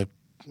didn't want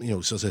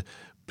to, sort of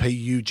pay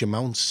huge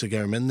amounts to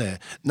get him in there.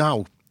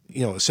 Now,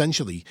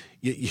 essentially,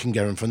 you can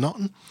get him for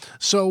nothing.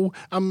 So,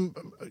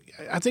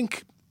 I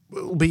think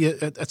it'll be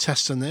a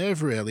test of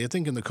nerve, really. I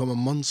think in the coming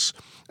months,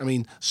 I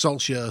mean,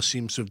 Solskjaer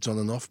seems to have done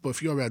enough, but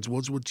if you're Ed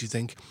Woods, what do you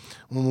think?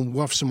 Well,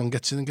 what if someone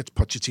gets in and gets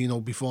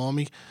Pochettino before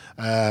me?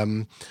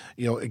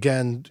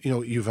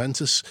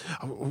 Juventus.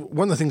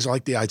 One of the things I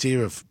like the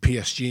idea of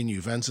PSG and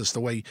Juventus,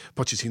 the way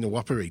Pochettino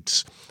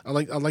operates. I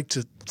like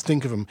to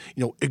think of him,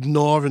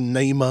 ignoring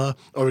Neymar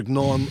or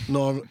ignoring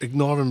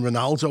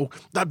Ronaldo.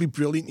 That'd be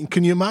brilliant. And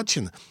can you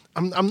imagine?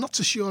 I'm not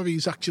so sure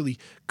he's actually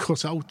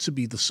cut out to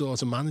be the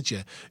sort of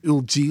manager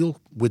who'll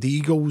deal with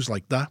egos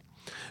like that.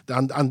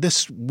 And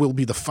this will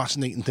be the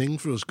fascinating thing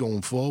for us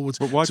going forward.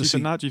 But why do you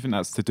think that? Do you think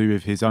that's to do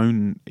with his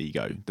own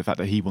ego? The fact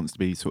that he wants to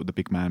be sort of the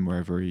big man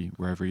wherever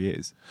he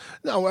is?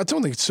 No, I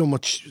don't think it's so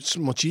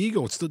much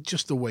ego. It's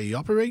just the way he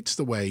operates,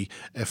 the way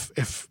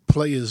if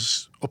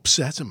players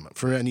upset him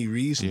for any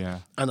reason. Yeah.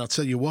 And I'll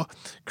tell you what,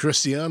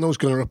 Cristiano's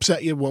going to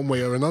upset you one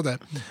way or another,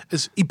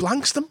 is he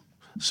blanks them.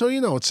 So,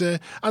 it's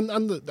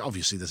and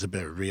obviously there's a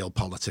bit of real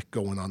politic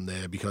going on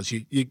there, because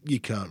you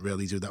can't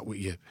really do that with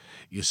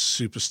your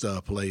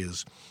superstar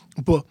players.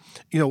 But,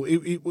 he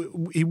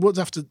would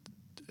have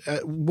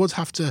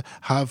to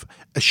have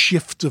a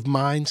shift of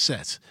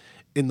mindset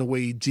in the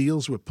way he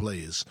deals with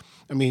players.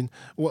 I mean,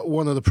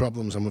 one of the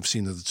problems, and we've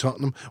seen it at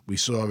Tottenham, we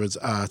saw it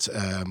at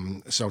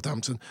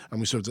Southampton, and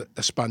we saw it at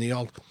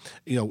Espanyol.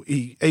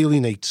 He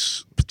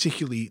alienates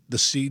particularly the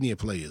senior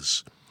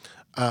players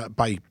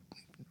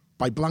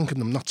by blanking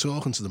them, not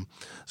talking to them.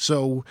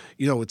 So,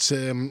 it's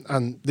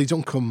and they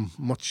don't come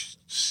much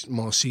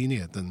more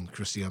senior than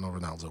Cristiano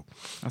Ronaldo.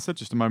 I said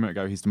just a moment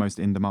ago he's the most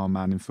in-demand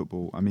man in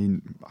football. I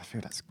mean, I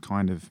feel that's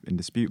kind of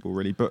indisputable,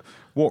 really. But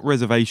what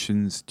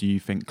reservations do you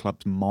think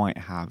clubs might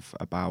have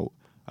about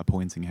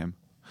appointing him?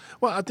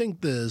 Well, I think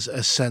there's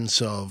a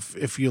sense of,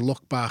 if you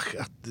look back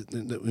at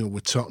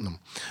with Tottenham,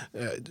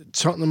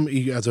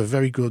 he had a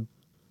very good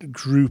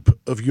group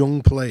of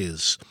young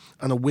players,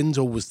 and a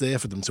window was there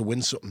for them to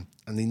win something,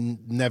 and they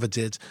never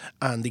did,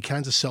 and they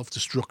kind of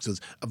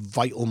self-destructed at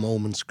vital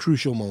moments,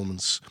 crucial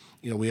moments.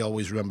 We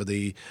always remember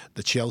the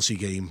Chelsea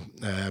game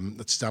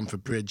at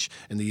Stamford Bridge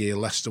in the year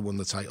Leicester won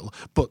the title,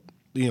 but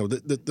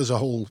there's a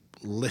whole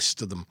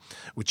list of them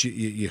which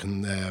you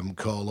can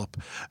call up.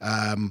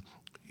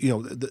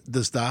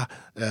 There's that.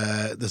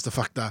 There's the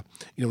fact that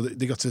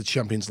they got to the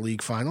Champions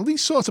League final. They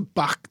sort of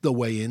backed their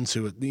way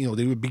into it.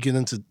 They were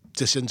beginning to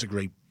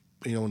disintegrate.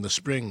 In the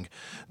spring,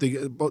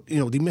 they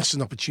missed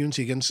an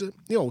opportunity against it.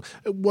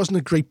 It wasn't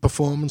a great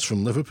performance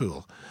from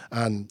Liverpool,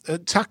 and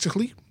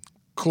tactically,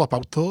 Klopp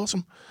outthought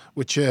him,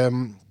 which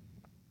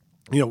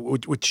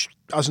which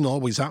hasn't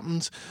always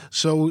happened.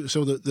 So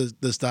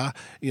there's that,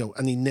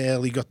 and he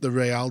nearly got the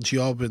Real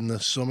job in the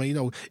summer.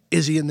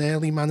 Is he an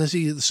early man? Is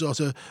he the sort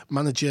of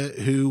manager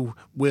who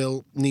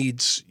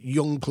needs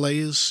young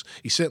players?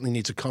 He certainly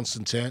needs a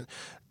constant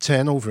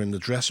turnover in the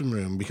dressing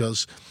room,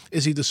 because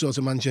is he the sort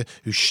of manager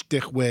whose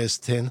shtick wears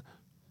thin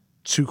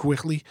too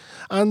quickly?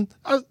 And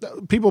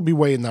people will be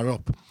weighing that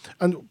up.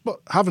 But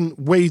having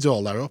weighed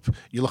all that up,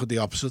 you look at the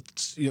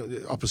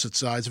opposite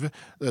sides of it.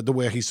 The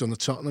way he's done at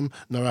Tottenham,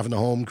 now having a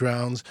home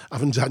ground,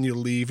 having Daniel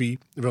Levy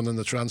running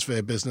the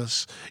transfer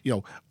business.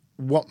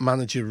 What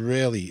manager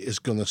really is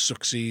going to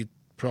succeed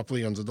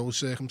properly under those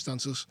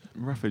circumstances?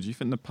 Rafa, do you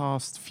think the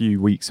past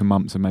few weeks and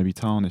months have maybe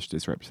tarnished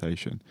his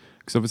reputation?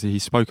 Because obviously he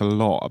spoke a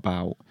lot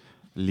about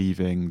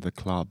leaving the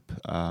club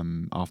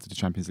after the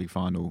Champions League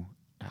final.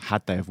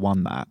 Had they have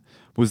won that,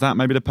 was that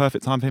maybe the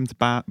perfect time for him to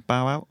bow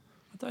out?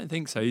 I don't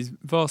think so. He's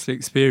vastly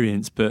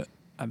experienced, but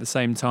at the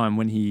same time,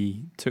 when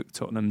he took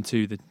Tottenham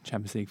to the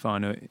Champions League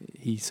final,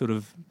 he sort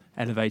of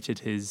elevated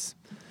his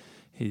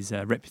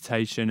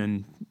reputation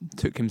and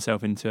took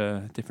himself into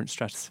a different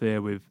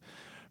stratosphere with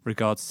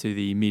regards to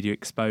the media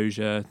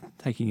exposure,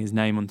 taking his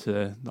name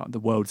onto the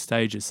world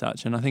stage as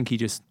such. And I think he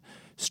just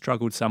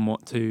struggled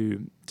somewhat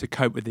to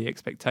cope with the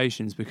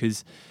expectations,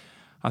 because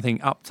I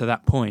think up to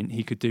that point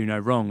he could do no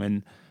wrong.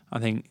 And I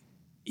think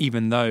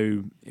even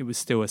though it was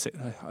still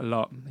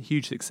a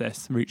huge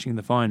success reaching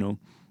the final,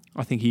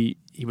 I think he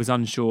was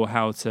unsure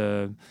how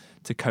to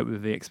cope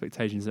with the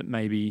expectations that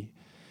maybe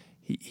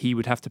he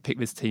would have to pick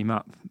this team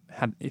up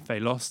if they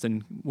lost,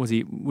 and would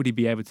he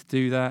be able to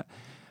do that?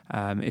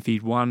 If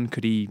he'd won,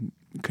 could he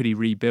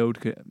rebuild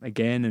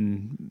again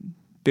and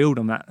build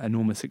on that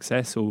enormous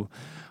success? Or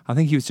I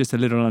think he was just a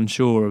little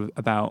unsure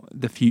about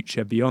the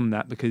future beyond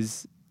that,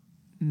 because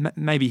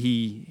maybe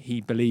he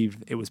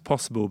believed it was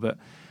possible, but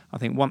I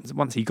think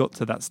once he got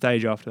to that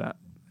stage after that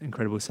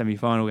incredible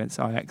semi-final against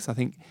Ajax, I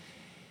think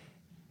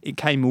it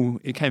came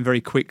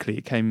very quickly.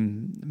 It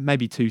came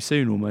maybe too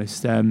soon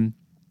almost, and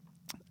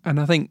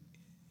I think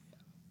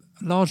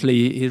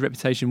largely his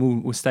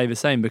reputation will stay the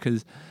same,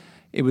 because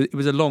it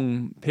was a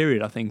long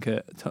period, I think,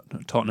 at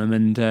Tottenham,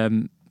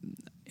 and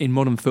in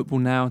modern football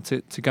now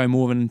to go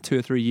more than 2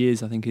 or 3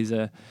 years, I think is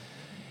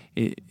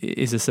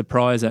a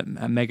surprise at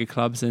mega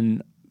clubs.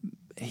 And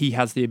he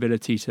has the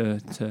ability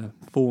to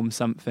form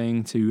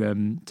something,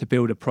 to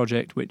build a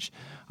project, which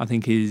I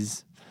think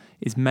is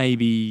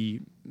maybe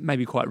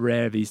quite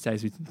rare these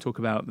days. We talk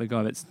about the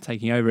guy that's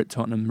taking over at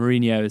Tottenham.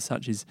 Mourinho, as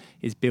such, is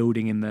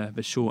building in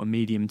the short and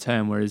medium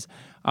term, whereas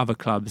other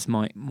clubs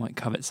might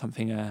covet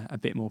something a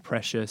bit more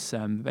precious.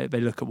 They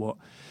look at what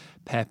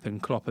Pep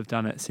and Klopp have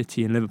done at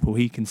City and Liverpool.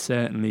 He can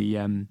certainly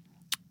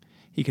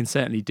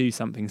do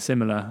something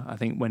similar, I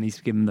think, when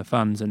he's given the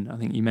funds. And I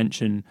think you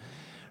mentioned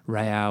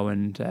Real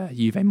and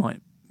Juve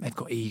they've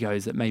got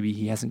egos that maybe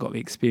he hasn't got the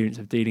experience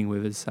of dealing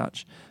with as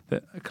such.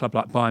 But a club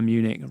like Bayern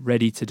Munich,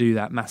 ready to do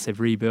that massive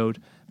rebuild,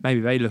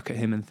 maybe they look at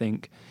him and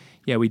think,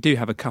 yeah, we do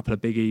have a couple of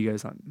big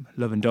egos like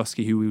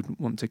Lewandowski who we would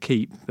want to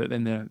keep, but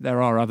then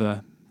there are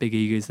other big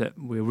egos that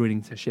we're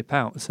willing to ship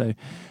out. So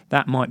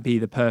that might be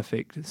the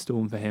perfect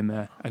storm for him,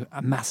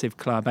 a massive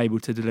club able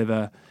to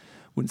deliver,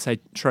 wouldn't say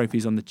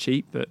trophies on the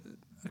cheap, but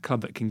a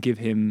club that can give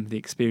him the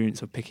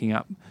experience of picking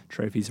up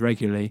trophies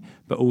regularly,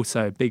 but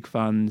also big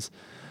funds,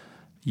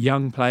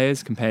 young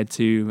players compared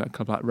to a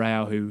club like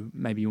Real, who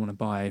maybe you want to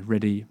buy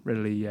readily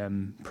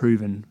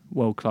proven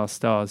world-class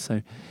stars.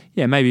 So,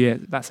 yeah, maybe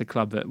that's a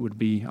club that would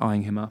be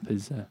eyeing him up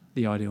as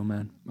the ideal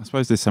man. I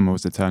suppose this summer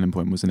was the turning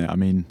point, wasn't it? I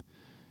mean,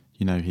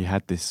 he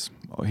had this.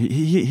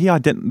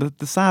 The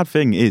sad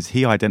thing is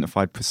he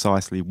identified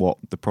precisely what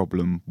the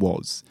problem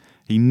was.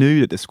 He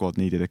knew that the squad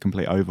needed a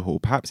complete overhaul.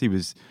 Perhaps he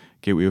was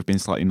guilty of being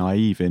slightly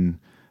naive in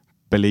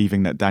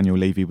believing that Daniel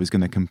Levy was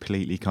going to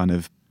completely kind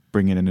of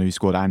bring in a new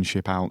squad and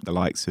ship out the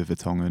likes of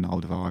Vertonghen,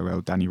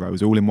 Alderweireld, Danny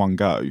Rose, all in one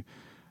go.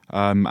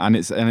 And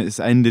it's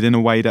ended in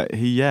a way that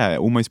he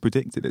almost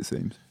predicted, it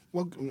seems.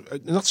 Well,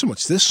 not so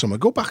much this summer.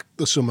 Go back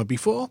the summer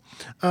before.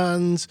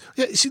 And,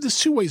 you see, there's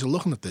two ways of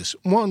looking at this.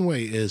 One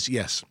way is,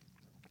 yes,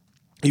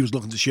 he was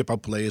looking to ship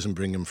out players and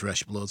bring in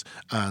fresh blood.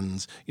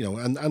 And,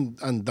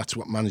 and that's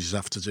what managers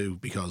have to do,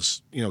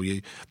 because,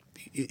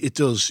 it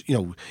does,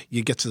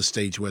 you get to the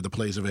stage where the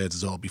players have heard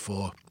it all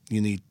before.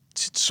 You need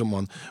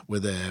someone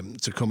with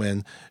to come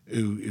in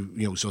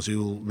who sort of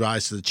will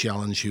rise to the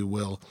challenge, who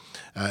will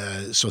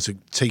sort of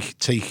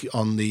take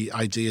on the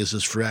ideas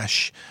as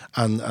fresh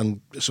and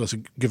sort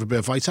of give a bit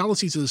of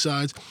vitality to the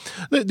side.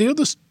 The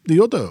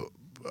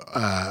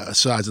other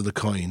side of the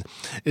coin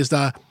is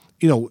that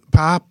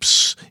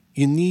perhaps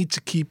you need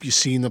to keep your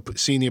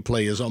senior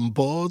players on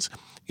board.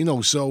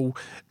 So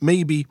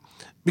maybe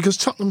because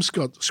Tottenham's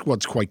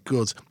squad's quite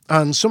good,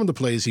 and some of the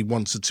players he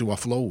wanted to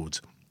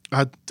offload,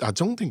 I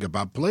don't think are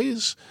bad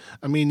players.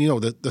 I mean,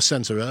 the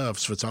centre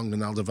halves for Vertonghen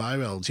and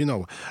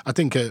Alderweireld. I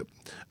think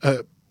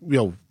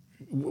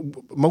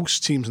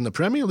most teams in the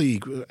Premier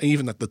League,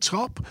 even at the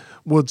top,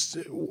 would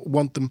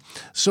want them.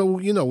 So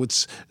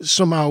it's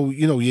somehow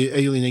you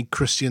alienate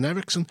Christian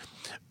Eriksen.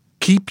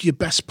 keep your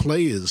best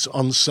players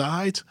on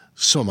side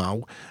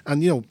somehow.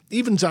 And,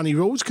 even Danny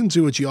Rose can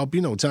do a job.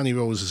 Danny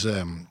Rose is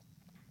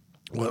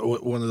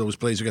one of those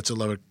players who gets a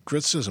lot of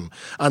criticism.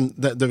 And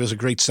there is a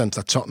great sense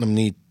that Tottenham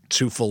need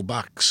 2 full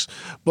backs.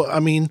 But, I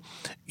mean,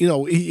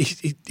 he'll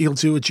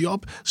do a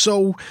job.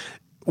 So,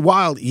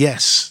 while,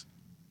 yes,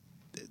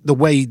 the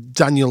way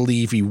Daniel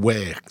Levy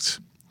worked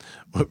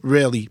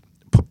really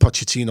put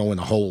Pochettino in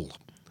a hole,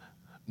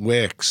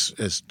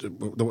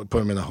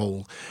 put him in a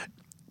hole.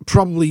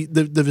 Probably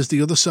there is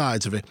the other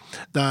side of it,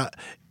 that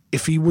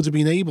if he would have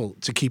been able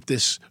to keep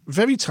this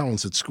very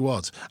talented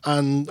squad,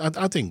 and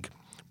I think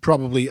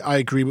probably I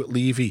agree with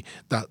Levy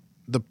that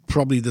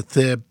probably the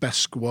 3rd best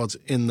squad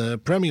in the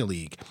Premier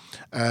League.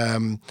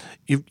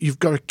 You've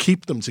got to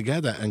keep them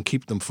together and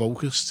keep them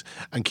focused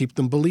and keep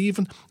them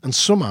believing. And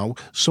somehow,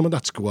 some of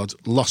that squad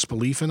lost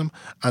belief in them,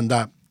 and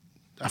that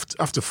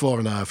after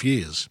 4.5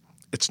 years,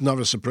 it's not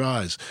a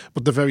surprise.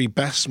 But the very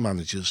best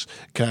managers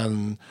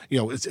can,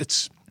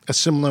 it's a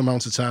similar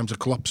amount of time to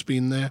Klopp's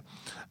been there,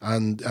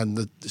 and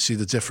see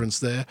the difference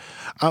there.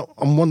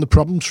 And one of the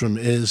problems for him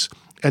is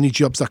any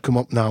jobs that come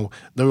up now,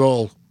 they're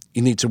all,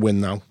 you need to win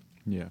now.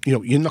 Yeah.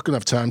 You're not going to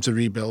have time to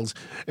rebuild.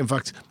 In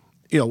fact,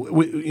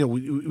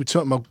 we're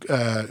talking about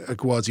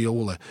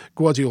Guardiola.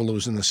 Guardiola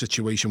was in a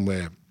situation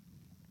where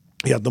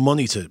he had the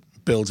money to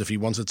build if he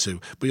wanted to,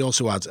 but he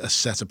also had a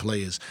set of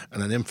players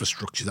and an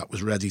infrastructure that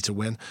was ready to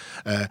win.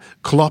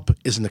 Klopp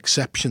is an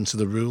exception to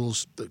the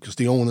rules because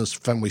the owners,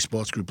 Fenway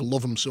Sports Group,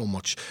 love him so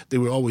much. They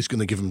were always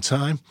going to give him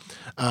time,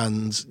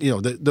 and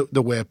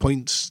there were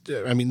points.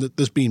 I mean,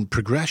 there's been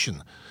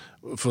progression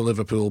for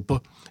Liverpool,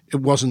 but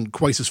it wasn't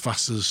quite as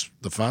fast as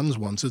the fans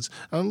wanted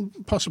and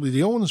possibly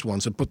the owners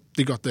wanted, but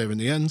they got there in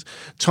the end.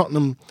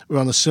 Tottenham were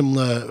on a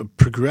similar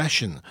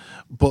progression,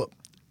 but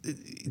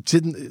it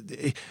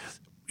didn't.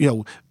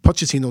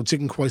 Pochettino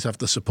didn't quite have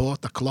the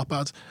support that Klopp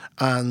had,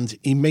 and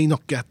he may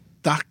not get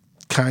that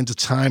kind of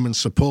time and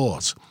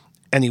support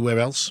anywhere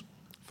else.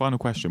 Final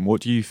question.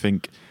 What do you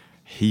think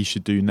he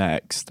should do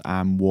next,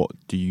 and what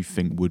do you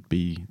think would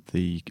be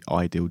the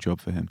ideal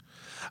job for him?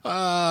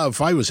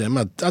 If I was him,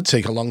 I'd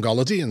take a long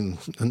holiday and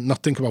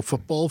not think about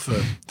football for,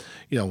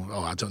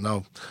 I don't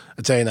know,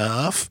 a day and a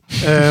half,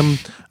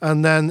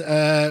 and then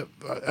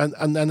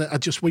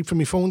I'd just wait for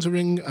my phone to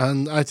ring.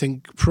 And I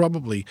think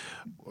probably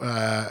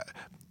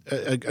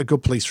a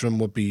good place for him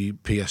would be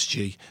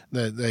PSG.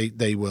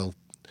 They will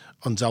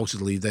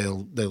undoubtedly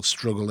they'll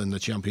struggle in the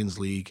Champions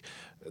League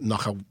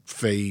knockout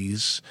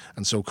phase,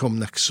 and so come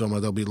next summer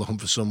they'll be looking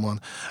for someone.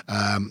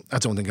 I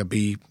don't think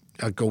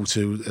I'd go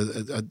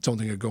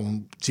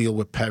and deal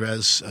with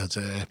Perez at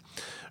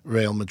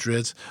Real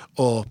Madrid,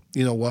 or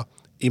you know what,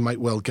 he might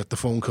well get the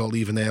phone call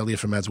even earlier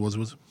from Ed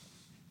Woodward.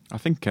 I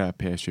think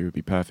PSG would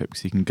be perfect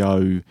because he can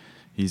go.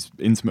 He's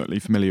intimately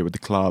familiar with the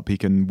club. He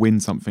can win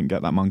something,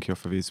 get that monkey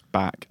off of his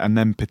back, and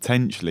then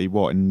potentially,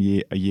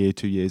 in a year,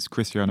 2 years,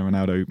 Cristiano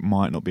Ronaldo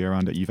might not be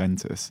around at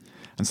Juventus,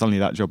 and suddenly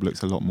that job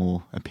looks a lot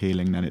more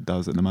appealing than it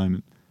does at the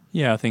moment.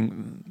 Yeah, I think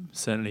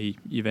certainly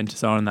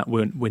Juventus are in that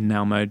win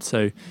now mode,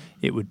 so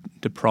it would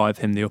deprive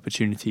him the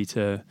opportunity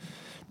to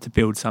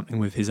build something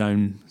with his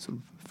own sort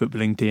of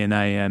footballing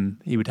DNA.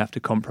 He would have to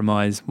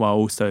compromise, while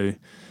also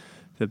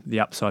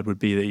the upside would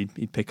be that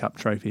he'd pick up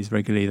trophies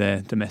regularly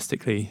there,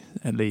 domestically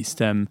at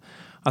least. I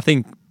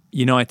think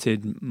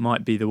United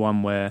might be the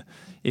one where,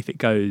 if it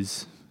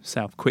goes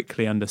south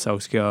quickly under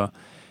Solskjaer,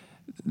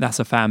 that's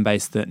a fan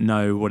base that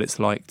know what it's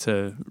like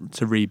to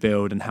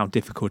rebuild and how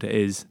difficult it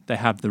is. They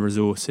have the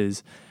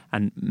resources,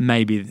 and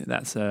maybe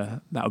that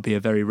would be a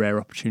very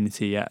rare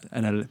opportunity at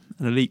an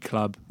elite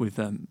club with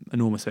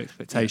enormous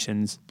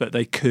expectations. But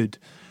they could,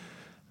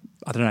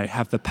 I don't know,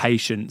 have the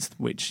patience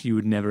which you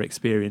would never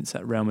experience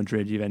at Real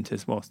Madrid,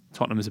 Juventus. Well,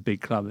 Tottenham is a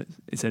big club;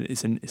 it's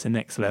a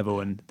next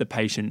level, and the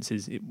patience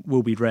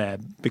will be rare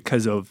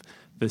because of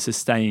the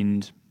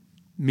sustained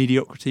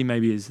mediocrity.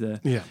 Maybe is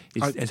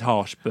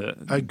harsh, but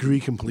I agree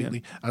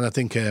completely. Yeah. And I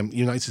think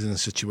United's in a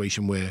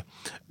situation where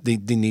they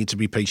need to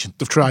be patient.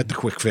 They've tried the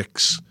quick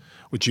fix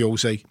with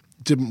Jose,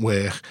 didn't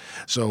work.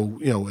 So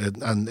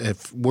and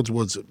if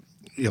Woodward's,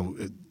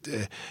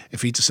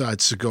 if he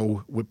decides to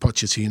go with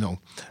Pochettino,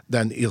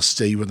 then he'll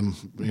stay with him.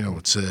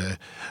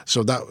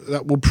 So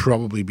that will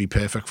probably be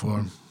perfect for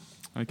him.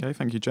 Okay,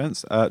 thank you,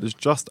 gents. There's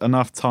just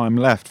enough time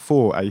left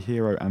for a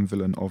hero and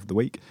villain of the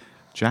week.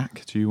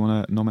 Jack, do you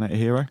want to nominate a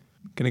hero?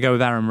 Going to go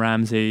with Aaron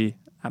Ramsey.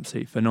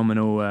 Absolutely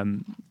phenomenal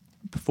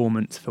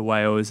performance for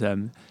Wales.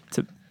 To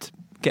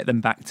get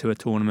them back to a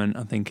tournament,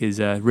 I think, is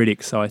really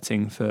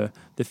exciting for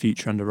the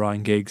future under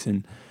Ryan Giggs,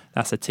 and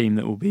that's a team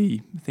that will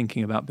be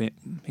thinking about being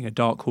a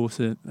dark horse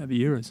at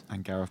the Euros.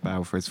 And Gareth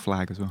Bale for his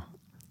flag as well.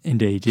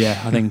 Indeed,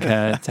 yeah. I think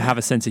to have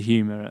a sense of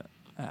humour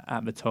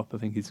at the top, I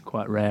think, is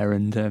quite rare,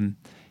 and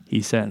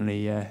he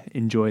certainly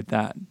enjoyed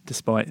that,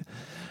 despite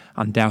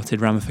undoubted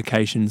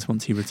ramifications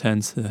once he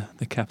returns to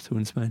the capital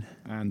in Spain.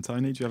 And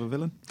Tony, do you have a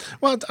villain?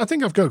 Well, I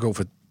think I've got to go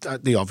for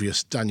the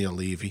obvious, Daniel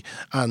Levy.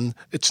 And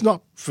it's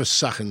not for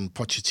sacking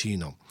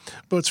Pochettino,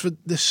 but it's for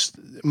this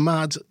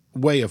mad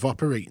way of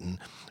operating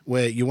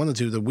where you want to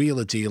do the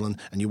wheeler deal and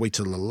you wait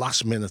till the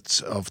last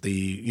minute of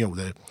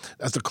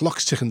as the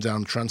clock's ticking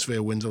down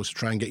transfer windows to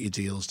try and get your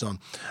deals done.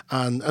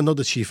 And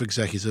another chief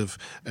executive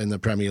in the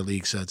Premier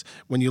League said,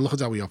 when you look at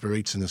how he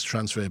operates in this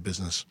transfer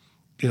business,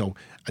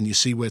 and you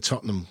see where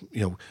Tottenham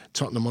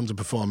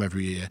underperform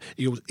every year,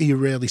 are you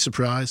really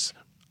surprised?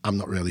 I'm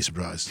not really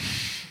surprised.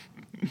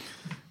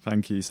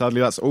 Thank you.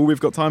 Sadly, that's all we've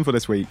got time for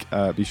this week.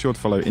 Be sure to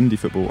follow Indie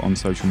Football on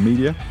social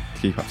media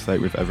to keep up to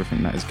date with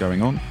everything that is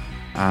going on.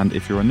 And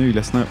if you're a new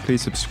listener,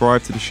 please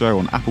subscribe to the show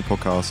on Apple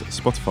Podcasts,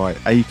 Spotify,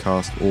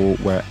 Acast, or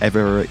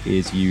wherever it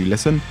is you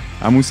listen.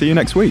 And we'll see you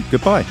next week.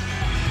 Goodbye.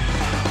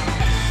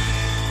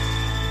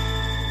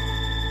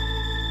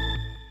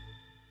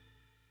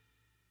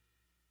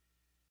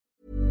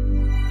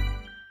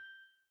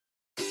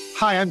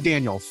 Hi, I'm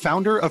Daniel,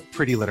 founder of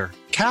Pretty Litter.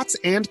 Cats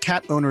and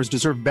cat owners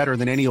deserve better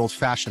than any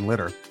old-fashioned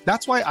litter.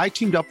 That's why I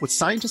teamed up with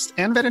scientists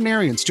and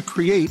veterinarians to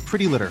create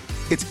Pretty Litter.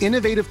 Its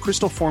innovative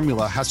crystal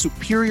formula has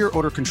superior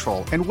odor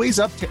control and weighs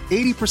up to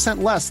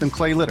 80% less than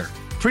clay litter.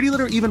 Pretty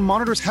Litter even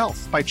monitors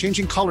health by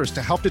changing colors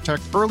to help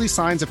detect early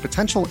signs of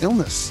potential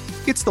illness.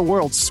 It's the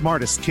world's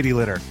smartest kitty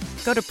litter.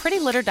 Go to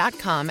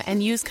prettylitter.com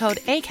and use code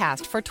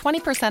ACAST for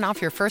 20%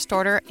 off your first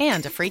order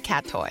and a free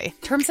cat toy.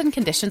 Terms and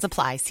conditions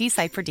apply. See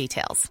site for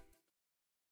details.